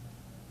be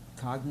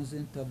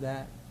cognizant of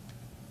that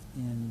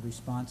and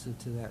responsive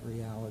to that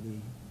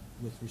reality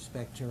with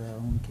respect to our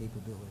own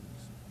capabilities.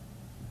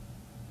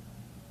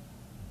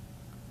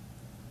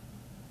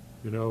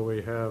 You know,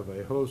 we have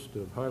a host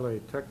of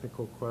highly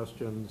technical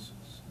questions,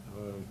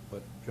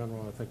 but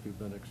General, I think you've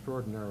been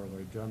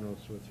extraordinarily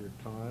generous with your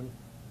time.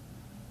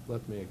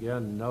 Let me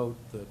again note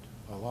that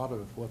a lot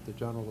of what the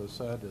General has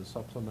said is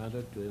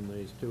supplemented in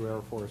these two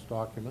Air Force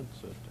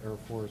documents at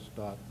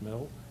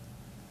airforce.mil.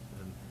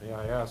 And may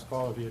I ask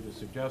all of you to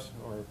suggest,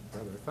 or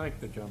rather thank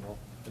the General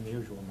in the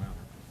usual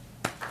manner.